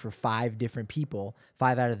top 3 for 5 different people,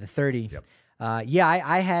 5 out of the 30. Yep.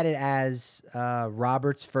 I had it as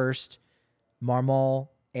Roberts first, Marmol,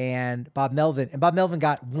 and Bob Melvin. And Bob Melvin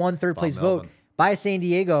got 1 third-place vote by a San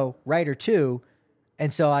Diego writer, too.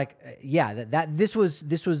 And so, this was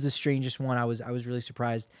the strangest one. I was really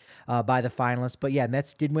surprised by the finalists. But yeah,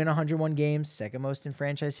 Mets did win 101 games, second most in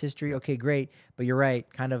franchise history. Okay, great. But you're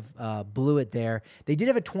right, kind of blew it there. They did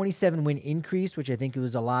have a 27-win increase, which I think it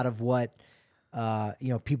was a lot of what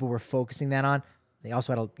people were focusing that on. They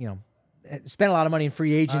also had spent a lot of money in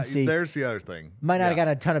free agency. There's the other thing. Might not have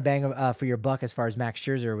gotten a ton of bang for your buck as far as Max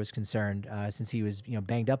Scherzer was concerned, since he was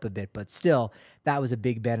banged up a bit. But still, that was a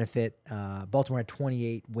big benefit. Baltimore had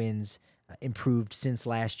 28 wins, improved since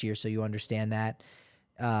last year, so you understand that.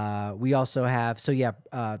 We also have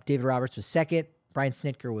David Roberts was second, Brian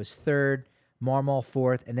Snitker was third, Marmol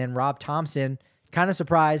fourth, and then Rob Thompson, kind of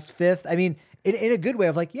surprised, fifth. I mean, in a good way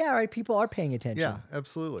of like, yeah, all right, people are paying attention. Yeah,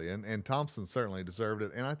 absolutely. And Thompson certainly deserved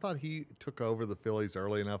it. And I thought he took over the Phillies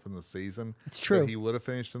early enough in the season. It's true. That he would have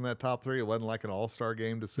finished in that top three. It wasn't like an all-star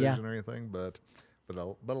game decision or anything, but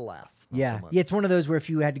alas. Not so much. Yeah, it's one of those where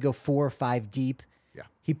if you had to go 4 or 5 deep, Yeah.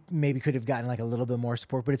 he maybe could have gotten like a little bit more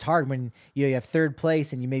support. But it's hard when you have third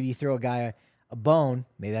place and you throw a guy a bone.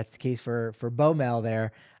 Maybe that's the case for Bomel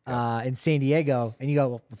there in San Diego, and you go,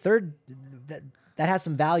 well, third. That has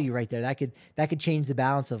some value right there. That could change the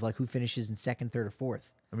balance of like who finishes in second, third, or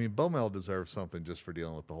fourth. I mean, Bomel deserves something just for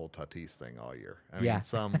dealing with the whole Tatis thing all year. I mean,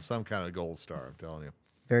 some kind of gold star, I'm telling you.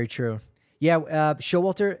 Very true. Yeah,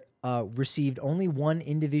 Showalter received only one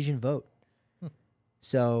in-division vote.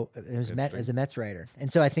 So it was as a Mets writer.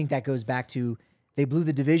 And so I think that goes back to they blew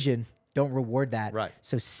the division. Don't reward that. Right.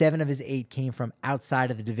 So 7 of his 8 came from outside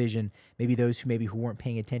of the division. Maybe those who weren't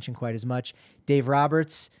paying attention quite as much. Dave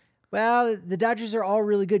Roberts. Well, the Dodgers are all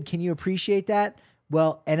really good. Can you appreciate that?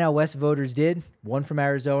 Well, NL West voters did. 1 from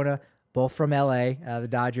Arizona, both from LA, the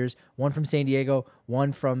Dodgers. 1 from San Diego,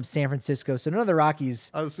 1 from San Francisco. So none of the Rockies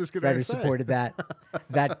writers supported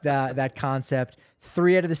that concept.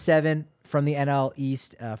 3 out of the 7 from the NL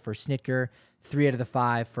East for Snitker. 3 out of the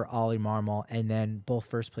 5 for Ollie Marmol. And then both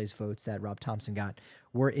first place votes that Rob Thompson got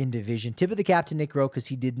were in division. Tip of the cap to Nick Rowe because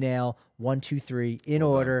he did nail 1, 2, 3 in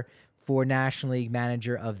order for National League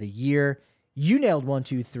Manager of the Year. You nailed 1,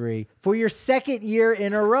 2, 3 for your second year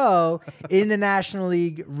in a row in the National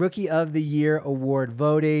League Rookie of the Year award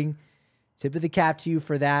voting. Tip of the cap to you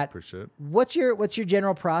for that. Appreciate it. What's your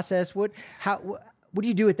general process? What do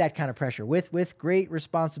you do with that kind of pressure? With great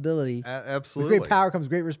responsibility. Absolutely. With great power comes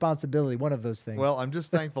great responsibility. One of those things. Well, I'm just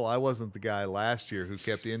thankful I wasn't the guy last year who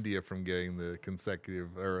kept India from getting the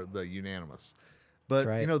consecutive or the unanimous. But,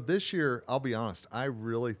 right. This year, I'll be honest, I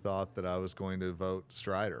really thought that I was going to vote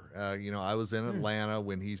Strider. I was in Atlanta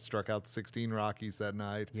when he struck out the 16 Rockies that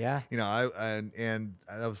night. Yeah. I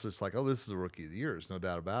was just like, oh, this is a Rookie of the Year. There's no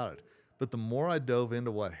doubt about it. But the more I dove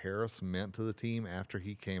into what Harris meant to the team after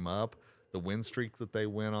he came up, the win streak that they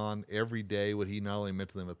went on every day, what he not only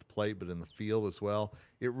meant to them at the plate, but in the field as well,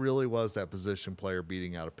 it really was that position player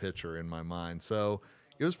beating out a pitcher in my mind. So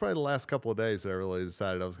it was probably the last couple of days that I really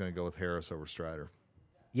decided I was going to go with Harris over Strider.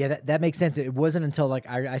 Yeah, that makes sense. It wasn't until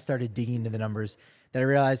I started digging into the numbers that I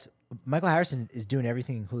realized Michael Harrison is doing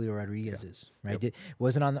everything Julio Rodriguez is, right? Yep.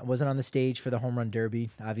 Wasn't on the stage for the home run derby,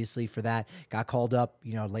 obviously for that. Got called up,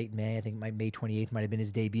 late May. I think May 28th might have been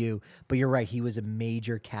his debut. But you're right, he was a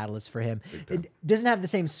major catalyst for him. It doesn't have the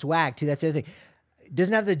same swag too. That's the other thing.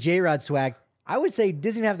 Doesn't have the J-Rod swag. I would say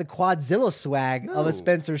doesn't have the Quadzilla swag of a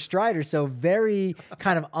Spencer Strider. So very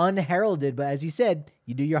kind of unheralded. But as you said,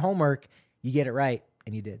 you do your homework, you get it right.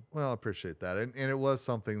 And you did. Well, I appreciate that. And it was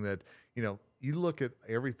something that, you look at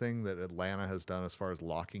everything that Atlanta has done as far as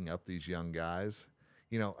locking up these young guys.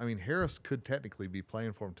 Harris could technically be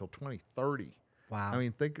playing for him until 2030. Wow. I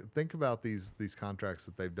mean, think about these contracts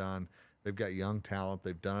that they've done. They've got young talent.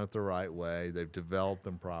 They've done it the right way. They've developed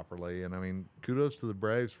them properly. And, kudos to the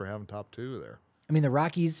Braves for having top 2 there. The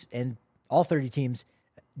Rockies and all 30 teams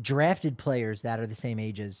drafted players that are the same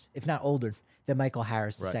ages, if not older, than Michael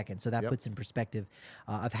Harris II. So that puts in perspective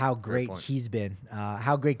of how great he's been,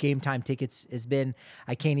 how great Game Time Tickets has been.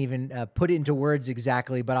 I can't even put it into words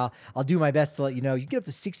exactly, but I'll do my best to let you know. You get up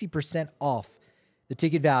to 60% off the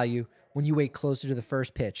ticket value when you wait closer to the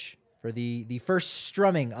first pitch for the first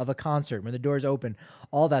strumming of a concert when the doors open,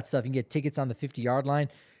 all that stuff. You can get tickets on the 50-yard line.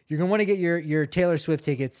 You're going to want to get your Taylor Swift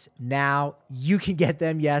tickets now. You can get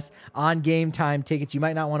them, yes, on Game Time Tickets. You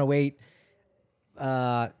might not want to wait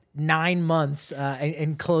 9 months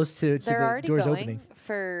and close to the doors opening.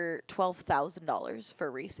 For $12,000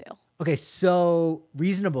 for resale. Okay, so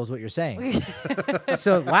reasonable is what you're saying.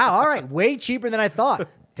 So, wow, all right, way cheaper than I thought.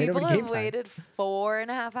 People have waited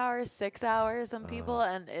 4.5 hours, 6 hours, some people,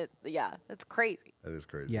 and it's crazy. That is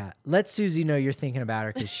crazy. Yeah, let Susie know you're thinking about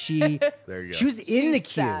her because she there you go. She was in the She's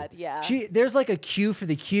queue. sad, yeah. There's like a queue for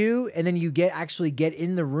the queue, and then you actually get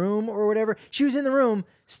in the room or whatever. She was in the room,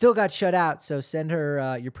 still got shut out. So send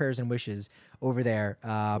her your prayers and wishes over there.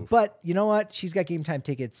 But you know what? She's got Game Time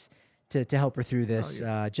Tickets to help her through this,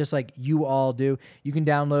 just like you all do. You can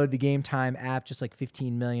download the Game Time app, just like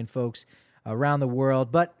 15 million folks around the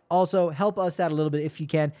world. But also help us out a little bit if you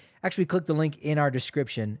can. Actually, click the link in our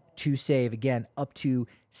description to save, again, up to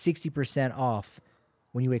 60% off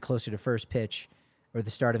when you wait closer to first pitch or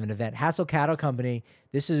the start of an event. Hassel Cattle Company,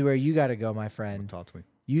 this is where you got to go, my friend. Talk to me.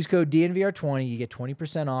 Use code DNVR20. You get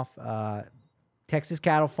 20% off. Texas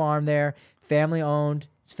Cattle Farm there, family owned.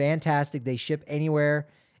 It's fantastic. They ship anywhere.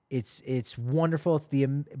 It's wonderful. It's the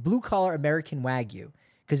blue collar American Wagyu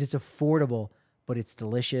because it's affordable, but it's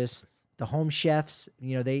delicious. The home chefs,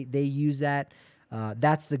 they use that.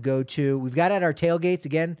 That's the go-to. We've got at our tailgates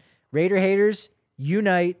again. Raider haters,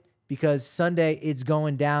 unite because Sunday it's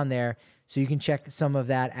going down there. So you can check some of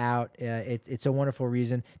that out. It's a wonderful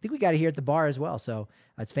reason. I think we got it here at the bar as well. So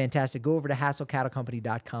it's fantastic. Go over to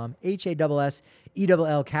HassellCattleCompany.com, HASSELL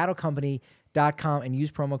cattlecompany.com, and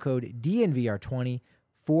use promo code DNVR20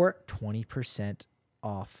 for 20%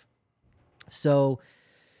 off. So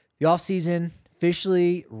the offseason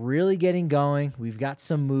officially really getting going. We've got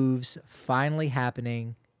some moves finally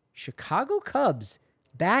happening. Chicago Cubs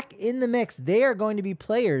back in the mix. They are going to be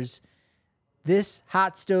players this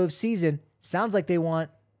hot stove season. Sounds like they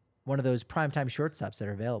want one of those primetime shortstops that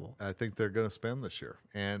are available. I think they're going to spend this year.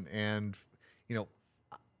 And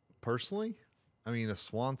personally, I mean, a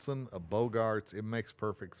Swanson, a Bogarts, it makes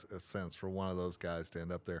perfect sense for one of those guys to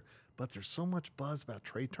end up there. But there's so much buzz about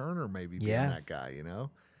Trey Turner maybe being that guy,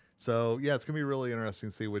 So, yeah, it's going to be really interesting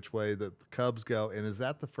to see which way the Cubs go. And is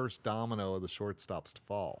that the first domino of the shortstops to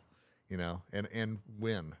fall, and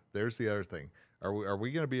when? There's the other thing. Are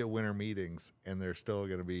we going to be at winter meetings and there's still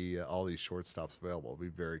going to be all these shortstops available? I'll be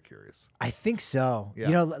very curious. I think so.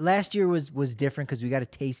 Yeah. Last year was different because we got a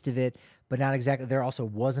taste of it, but not exactly. There also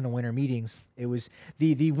wasn't a winter meetings. It was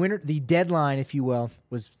the deadline, if you will,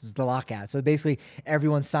 was the lockout. So basically,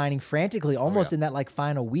 everyone's signing frantically, almost in that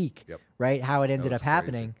final week, right? How it ended up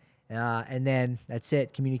happening, and then that's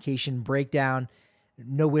it. Communication breakdown.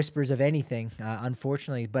 No whispers of anything,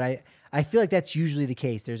 unfortunately. But I feel like that's usually the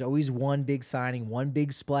case. There's always one big signing, one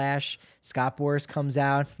big splash. Scott Boras comes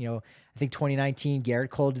out. I think 2019, Garrett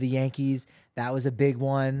Cole to the Yankees. That was a big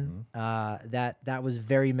one. That was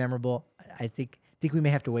very memorable. I think we may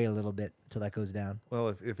have to wait a little bit until that goes down.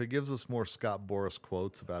 Well, if it gives us more Scott Boras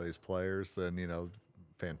quotes about his players, then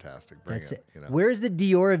fantastic. Bring it. Where's the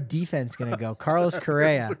Dior of defense going to go? Carlos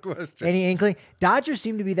Correa. That's the question. Any inkling? Dodgers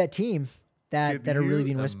seem to be that team that are really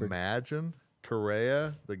being whispered. Imagine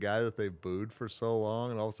Correa, the guy that they booed for so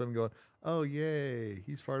long, and all of a sudden going, "Oh yay,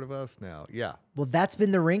 he's part of us now." Yeah. Well, that's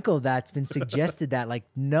been the wrinkle that's been suggested. That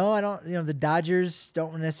no, I don't. The Dodgers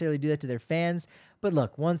don't necessarily do that to their fans. But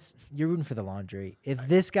look, once you're rooting for the laundry, if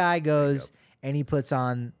this guy goes and he puts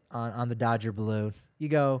on the Dodger blue, you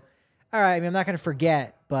go, all right. I mean, I'm not going to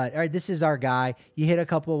forget, but all right, this is our guy. You hit a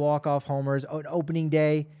couple of walk-off homers, an opening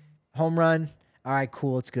day home run. All right,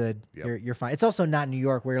 cool. It's good. Yep. You're fine. It's also not New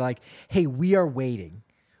York where you're like, hey, we are waiting.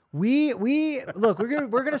 We look,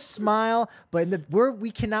 we're gonna smile, but we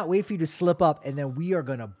cannot wait for you to slip up, and then we are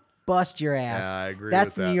gonna bust your ass. Yeah, I agree.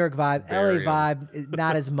 That's with the New York vibe. Very LA vibe,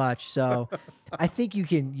 not as much. So I think you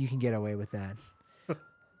can get away with that.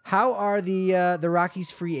 How are the Rockies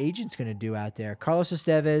free agents gonna do out there? Carlos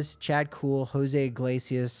Estevez, Chad Kuhl, Jose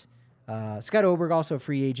Iglesias, Scott Oberg, also a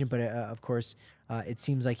free agent, but of course. It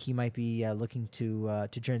seems like he might be looking to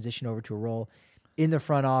transition over to a role in the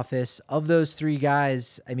front office. Of those three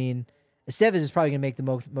guys, I mean, Estevez is probably going to make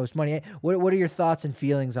the most money. What are your thoughts and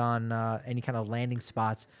feelings on any kind of landing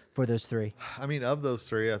spots for those three? I mean, of those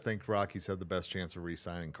three, I think Rockies have the best chance of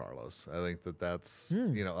re-signing Carlos. I think that's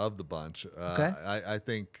of the bunch. Okay. I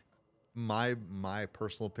think my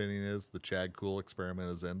personal opinion is the Chad Kuhl experiment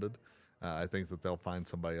has ended. I think that they'll find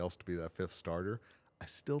somebody else to be that fifth starter. I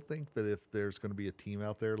still think that if there's going to be a team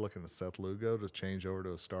out there looking at Seth Lugo to change over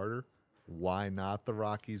to a starter, why not the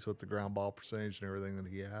Rockies with the ground ball percentage and everything that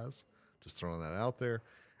he has? Just throwing that out there.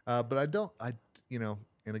 But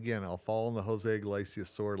and again, I'll fall on the Jose Iglesias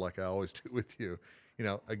sword like I always do with you.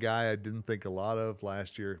 A guy I didn't think a lot of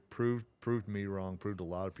last year proved me wrong, proved a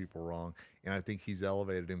lot of people wrong, and I think he's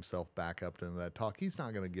elevated himself back up to that talk. He's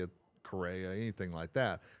not going to get Correa, anything like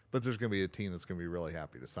that, but there's going to be a team that's going to be really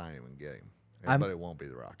happy to sign him and get him. But it won't be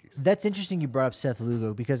the Rockies. That's interesting you brought up Seth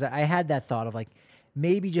Lugo because I had that thought of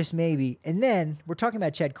maybe, just maybe. And then we're talking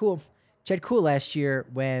about Chad Kuhl. Chad Kuhl last year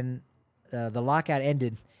when the lockout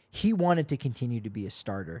ended, he wanted to continue to be a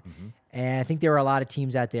starter. Mm-hmm. And I think there were a lot of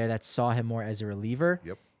teams out there that saw him more as a reliever.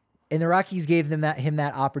 Yep. And the Rockies gave him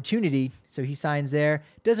that opportunity. So he signs there.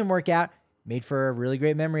 Doesn't work out. Made for a really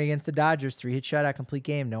great memory against the Dodgers. 3-hit shutout, complete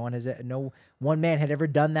game. No one man had ever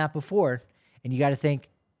done that before. And you got to think,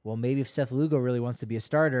 well, maybe if Seth Lugo really wants to be a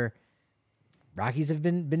starter, Rockies have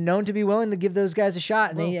been known to be willing to give those guys a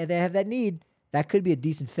shot, and they have that need. That could be a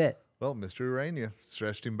decent fit. Well, Mr. Urania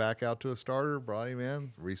stretched him back out to a starter, brought him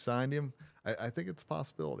in, re-signed him. I think it's a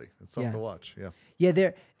possibility. It's something to watch. Yeah.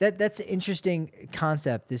 Yeah, that's an interesting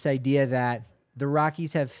concept, this idea that the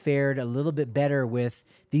Rockies have fared a little bit better with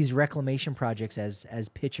these reclamation projects as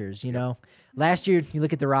pitchers. You know, last year you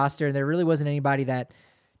look at the roster and there really wasn't anybody that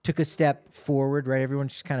took a step forward, right? Everyone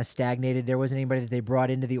just kind of stagnated. There wasn't anybody that they brought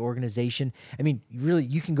into the organization. I mean, really,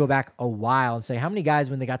 you can go back a while and say how many guys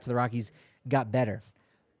when they got to the Rockies got better.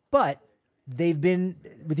 But they've been,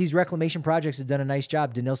 with these reclamation projects, have done a nice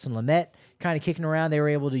job. Denilson Lamet kind of kicking around. They were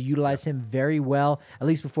able to utilize him very well, at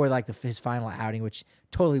least before like his final outing, which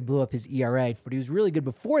totally blew up his ERA. But he was really good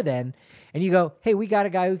before then. And you go, hey, we got a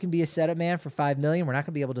guy who can be a setup man for $5 million. We're not going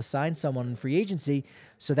to be able to sign someone in free agency.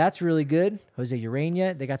 So that's really good. Jose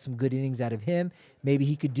Urania, they got some good innings out of him. Maybe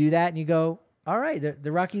he could do that. And you go, all right,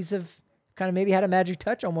 the Rockies have kind of maybe had a magic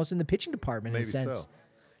touch almost in the pitching department in a sense. So.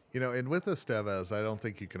 You know, and with Estevez, I don't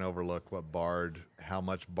think you can overlook how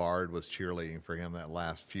much Bard was cheerleading for him that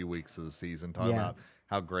last few weeks of the season, talking about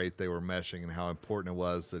how great they were meshing and how important it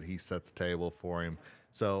was that he set the table for him.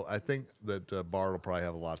 So I think that Bard will probably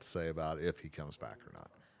have a lot to say about if he comes back or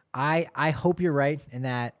not. I hope you're right in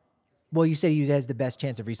that. Well, you said he has the best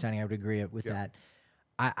chance of re-signing. I would agree with that.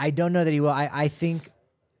 I don't know that he will. I think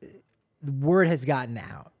the word has gotten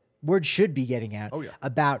out. Word should be getting out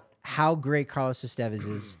about how great Carlos Estevez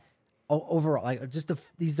is overall. Like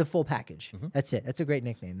he's the full package. That's it. That's a great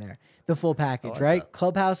nickname there. The full package, right? That.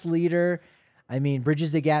 Clubhouse leader. I mean,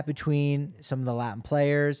 bridges the gap between some of the Latin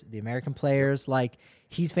players, the American players. Like,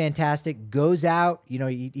 he's fantastic. Goes out, you know,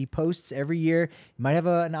 he posts every year. He might have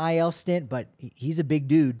an IL stint, but he's a big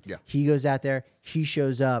dude. Yeah. He goes out there. He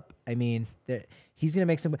shows up. I mean, he's going to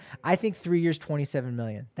make some. I think 3 years, $27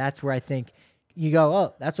 million. That's where I think you go,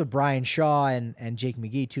 oh, that's what Brian Shaw and Jake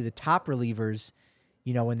McGee, two of the top relievers,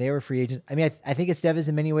 you know, when they were free agents. I mean, I think Estevez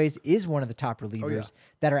in many ways is one of the top relievers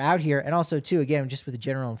that are out here. And also, too, again, just with the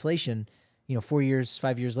general inflation, you know, 4 years,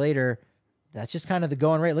 5 years later, that's just kind of the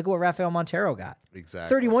going rate. Look at what Rafael Montero got.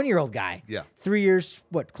 Exactly. 31-year-old guy. Yeah. 3 years,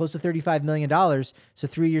 close to $35 million. So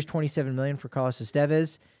 3 years, $27 million for Carlos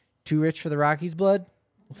Estevez. Too rich for the Rockies' blood?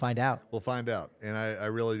 We'll find out. We'll find out. And I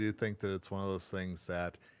really do think that it's one of those things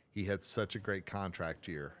that he had such a great contract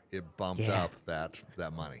year. It bumped up that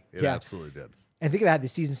money. It absolutely did. And think about how the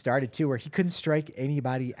season started, too, where he couldn't strike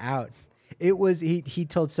anybody out. It was he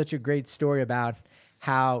told such a great story about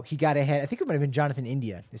how he got ahead. I think it might have been Jonathan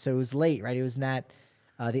India. So it was late, right? It was in that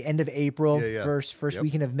the end of April, first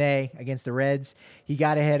weekend of May against the Reds. He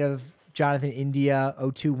got ahead of Jonathan India,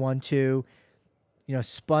 0-2-1-2. You know,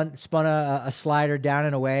 spun a slider down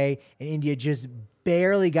and away, and India just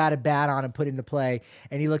barely got a bat on and put into play.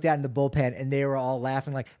 And he looked out in the bullpen, and they were all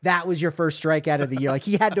laughing like, that was your first strikeout of the year. Like,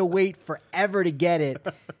 he had to wait forever to get it.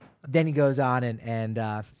 Then he goes on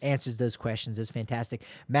and answers those questions. It's fantastic.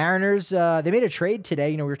 Mariners, they made a trade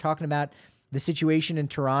today. You know, we were talking about the situation in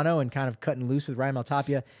Toronto and kind of cutting loose with Ryan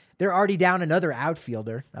Maltapia. They're already down another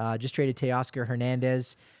outfielder. Just traded Teoscar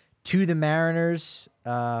Hernandez to the Mariners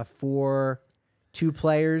for two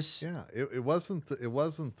players. Yeah, it wasn't the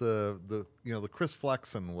you know, the Chris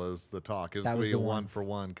Flexen was the talk. It was going to be a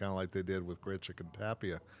 1-for-1, kind of like they did with Grichuk and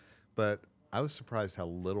Tapia. But I was surprised how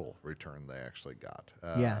little return they actually got.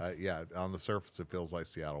 On the surface, it feels like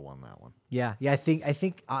Seattle won that one. Yeah. I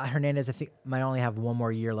think Hernandez, might only have one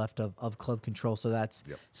more year left of club control, so that's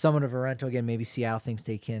somewhat of a rental. Again, maybe Seattle thinks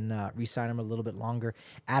they can re-sign him a little bit longer.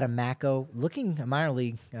 Adam Macko, looking a minor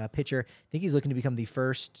league pitcher. I think he's looking to become the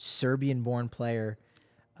first Serbian-born player.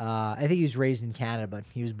 I think he was raised in Canada, but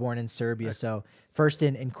he was born in Serbia, so first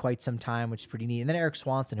in quite some time, which is pretty neat. And then Eric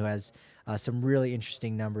Swanson, who has some really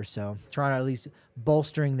interesting numbers. So Toronto at least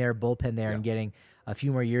bolstering their bullpen there and getting a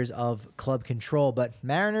few more years of club control. But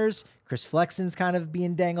Mariners, Chris Flexen's kind of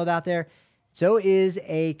being dangled out there. So is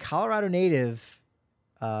a Colorado native.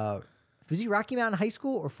 Was he Rocky Mountain High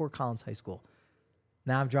School or Fort Collins High School?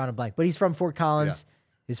 Now I'm drawing a blank, but he's from Fort Collins. Yeah.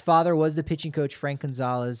 His father was the pitching coach, Frank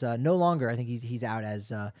Gonzalez. No longer. I think he's out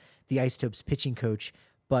as the Isotopes pitching coach.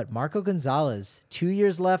 But Marco Gonzalez, 2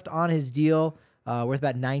 years left on his deal, worth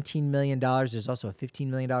about $19 million. There's also a $15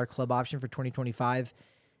 million club option for 2025.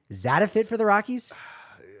 Is that a fit for the Rockies?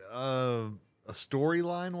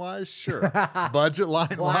 Storyline wise, sure. Budget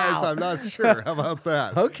line wise, I'm not sure. How about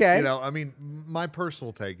that? Okay. You know, I mean, my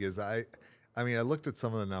personal take is I looked at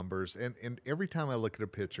some of the numbers, and every time I look at a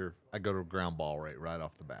pitcher, I go to ground ball rate right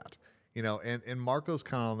off the bat. You know, and Marco's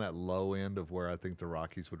kind of on that low end of where I think the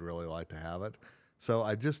Rockies would really like to have it. So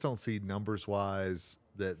I just don't see numbers wise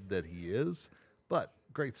that he is, but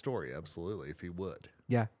great story, absolutely, if he would.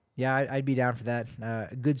 Yeah. Yeah, I'd be down for that.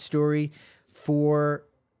 A good story for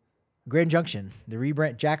Grand Junction. The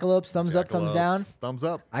rebrand, Jackalopes, thumbs up, thumbs Jackalopes. down. Thumbs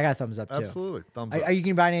up. I got a thumbs up too. Absolutely. Thumbs up. Are you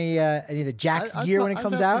gonna buy any of the Jack's gear when it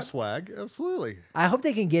comes I'd have out? some swag. Absolutely. I hope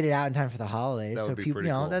they can get it out in time for the holidays, That so would be people, pretty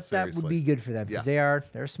cool, that would seriously. be good for them because they're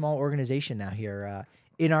a small organization now here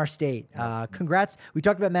in our state. Congrats! We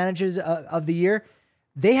talked about managers of the year.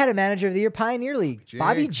 They had a manager of the year, Pioneer League,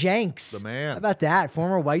 Bobby Jenks, the man. How about that?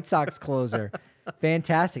 Former White Sox closer,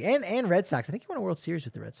 fantastic, and Red Sox. I think he won a World Series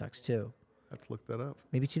with the Red Sox too. I have to look that up.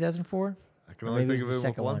 Maybe 2004. I can Or only maybe think it was of the it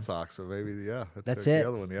with second one one. Sox, so maybe That's check it. The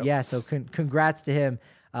other one, yep. Yeah, so congrats to him.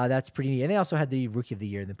 That's pretty neat. And they also had the Rookie of the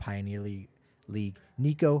Year in the Pioneer League,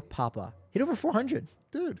 Nico Papa. Hit over 400.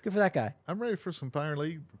 Dude, Good for that guy. I'm ready for some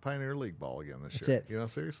Pioneer League ball again this That's year. it. You know,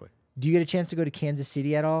 seriously. Do you get a chance to go to Kansas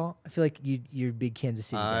City at all? I feel like you're a big Kansas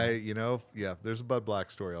City guy. There's a Bud Black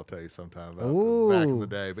story I'll tell you sometime about back in Ooh. the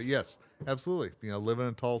day. But yes, absolutely. You know, living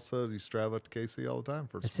in Tulsa, you travel up to KC all the time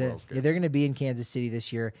for That's some it. Royals Yeah, games. they're going to be in Kansas City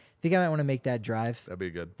this year. I think I might want to make that drive. That'd be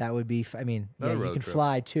good. That would be, I mean, Another you road can trip.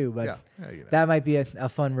 fly too, but Yeah, you know. that might be a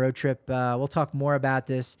fun road trip. We'll talk more about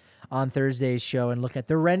this on Thursday's show and look at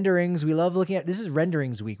the renderings. We love looking at, this is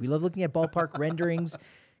renderings week. We love looking at ballpark renderings.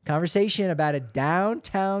 Conversation about a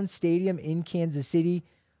downtown stadium in Kansas City.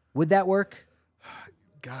 Would that work?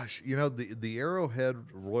 Gosh, you know, the Arrowhead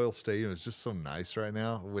Royal Stadium is just so nice right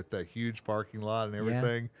now with that huge parking lot and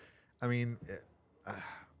everything. I mean,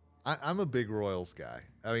 I'm a big Royals guy.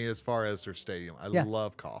 I mean, as far as their stadium, I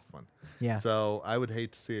love Kauffman. Yeah. So I would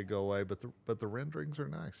hate to see it go away, but the renderings are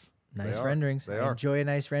nice. Nice They are. renderings. They I are. enjoy a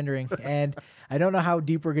nice rendering. And I don't know how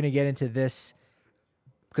deep we're going to get into this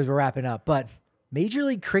because we're wrapping up, but Major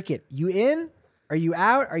League Cricket, you in? Are you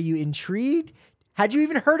out? Are you intrigued? Had you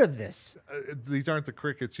even heard of this? These aren't the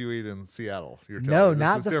crickets you eat in Seattle. You're telling No, me. This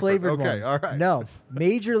not is the different. flavored okay, ones. all right. No,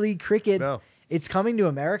 Major League Cricket. No. It's coming to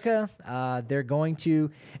America. They're going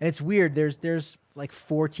to, and it's weird. There's like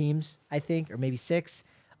 4 teams, I think, or maybe 6.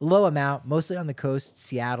 Low amount, mostly on the coast,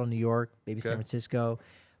 Seattle, New York, maybe San Okay. Francisco.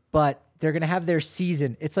 But they're going to have their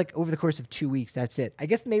season. It's like over the course of 2 weeks. That's it. I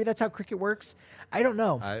guess maybe that's how cricket works. I don't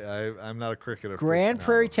know. I'm not a cricketer. Grand aficionado.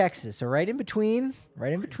 Prairie, Texas. So right in between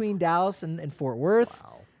Dallas and Fort Worth.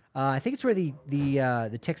 Wow. I think it's where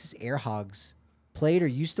the Texas Air Hogs played or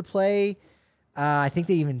used to play. I think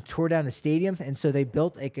they even tore down the stadium, and so they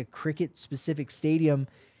built like a cricket specific stadium.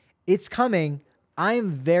 It's coming. I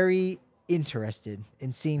am very interested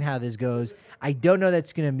in seeing how this goes. I don't know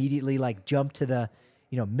that's going to immediately like jump to the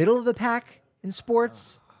middle of the pack in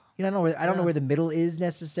sports. I don't know where the middle is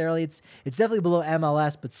necessarily. It's definitely below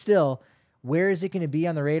MLS, but still, where is it going to be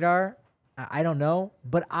on the radar? I don't know,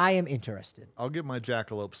 but I am interested. I'll get my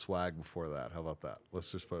Jackalope swag before that. How about that?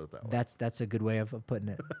 Let's just put it that way. That's a good way of putting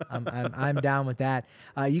it. I'm down with that.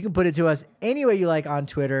 You can put it to us any way you like on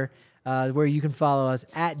Twitter, where you can follow us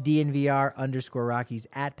at DNVR_Rockies,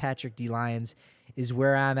 at Patrick D. Lyons is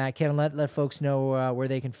where I'm at. Kevin, let folks know where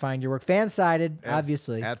they can find your work. Fansided,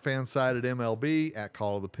 obviously. At Fansided MLB, at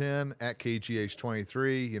Call of the Pen, at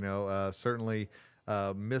KGH23. Certainly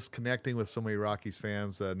miss connecting with so many Rockies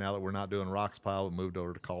fans now that we're not doing Rocks Pile. We moved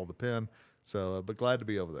over to Call of the Pen. So, but glad to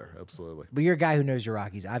be over there. Absolutely. But you're a guy who knows your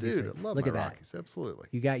Rockies, obviously. Dude, I love Look my at that. Rockies. Absolutely.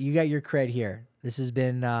 You got your cred here. This has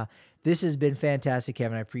been fantastic,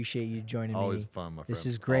 Kevin. I appreciate you joining me. Always fun, my friend. This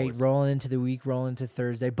is great. Always. Rolling into the week, rolling into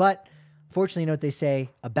Thursday. But fortunately, you know what they say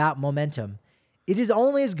about momentum. It is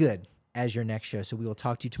only as good as your next show. So we will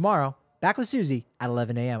talk to you tomorrow, back with Susie at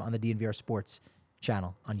 11 a.m. on the DNVR Sports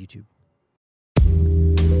channel on YouTube.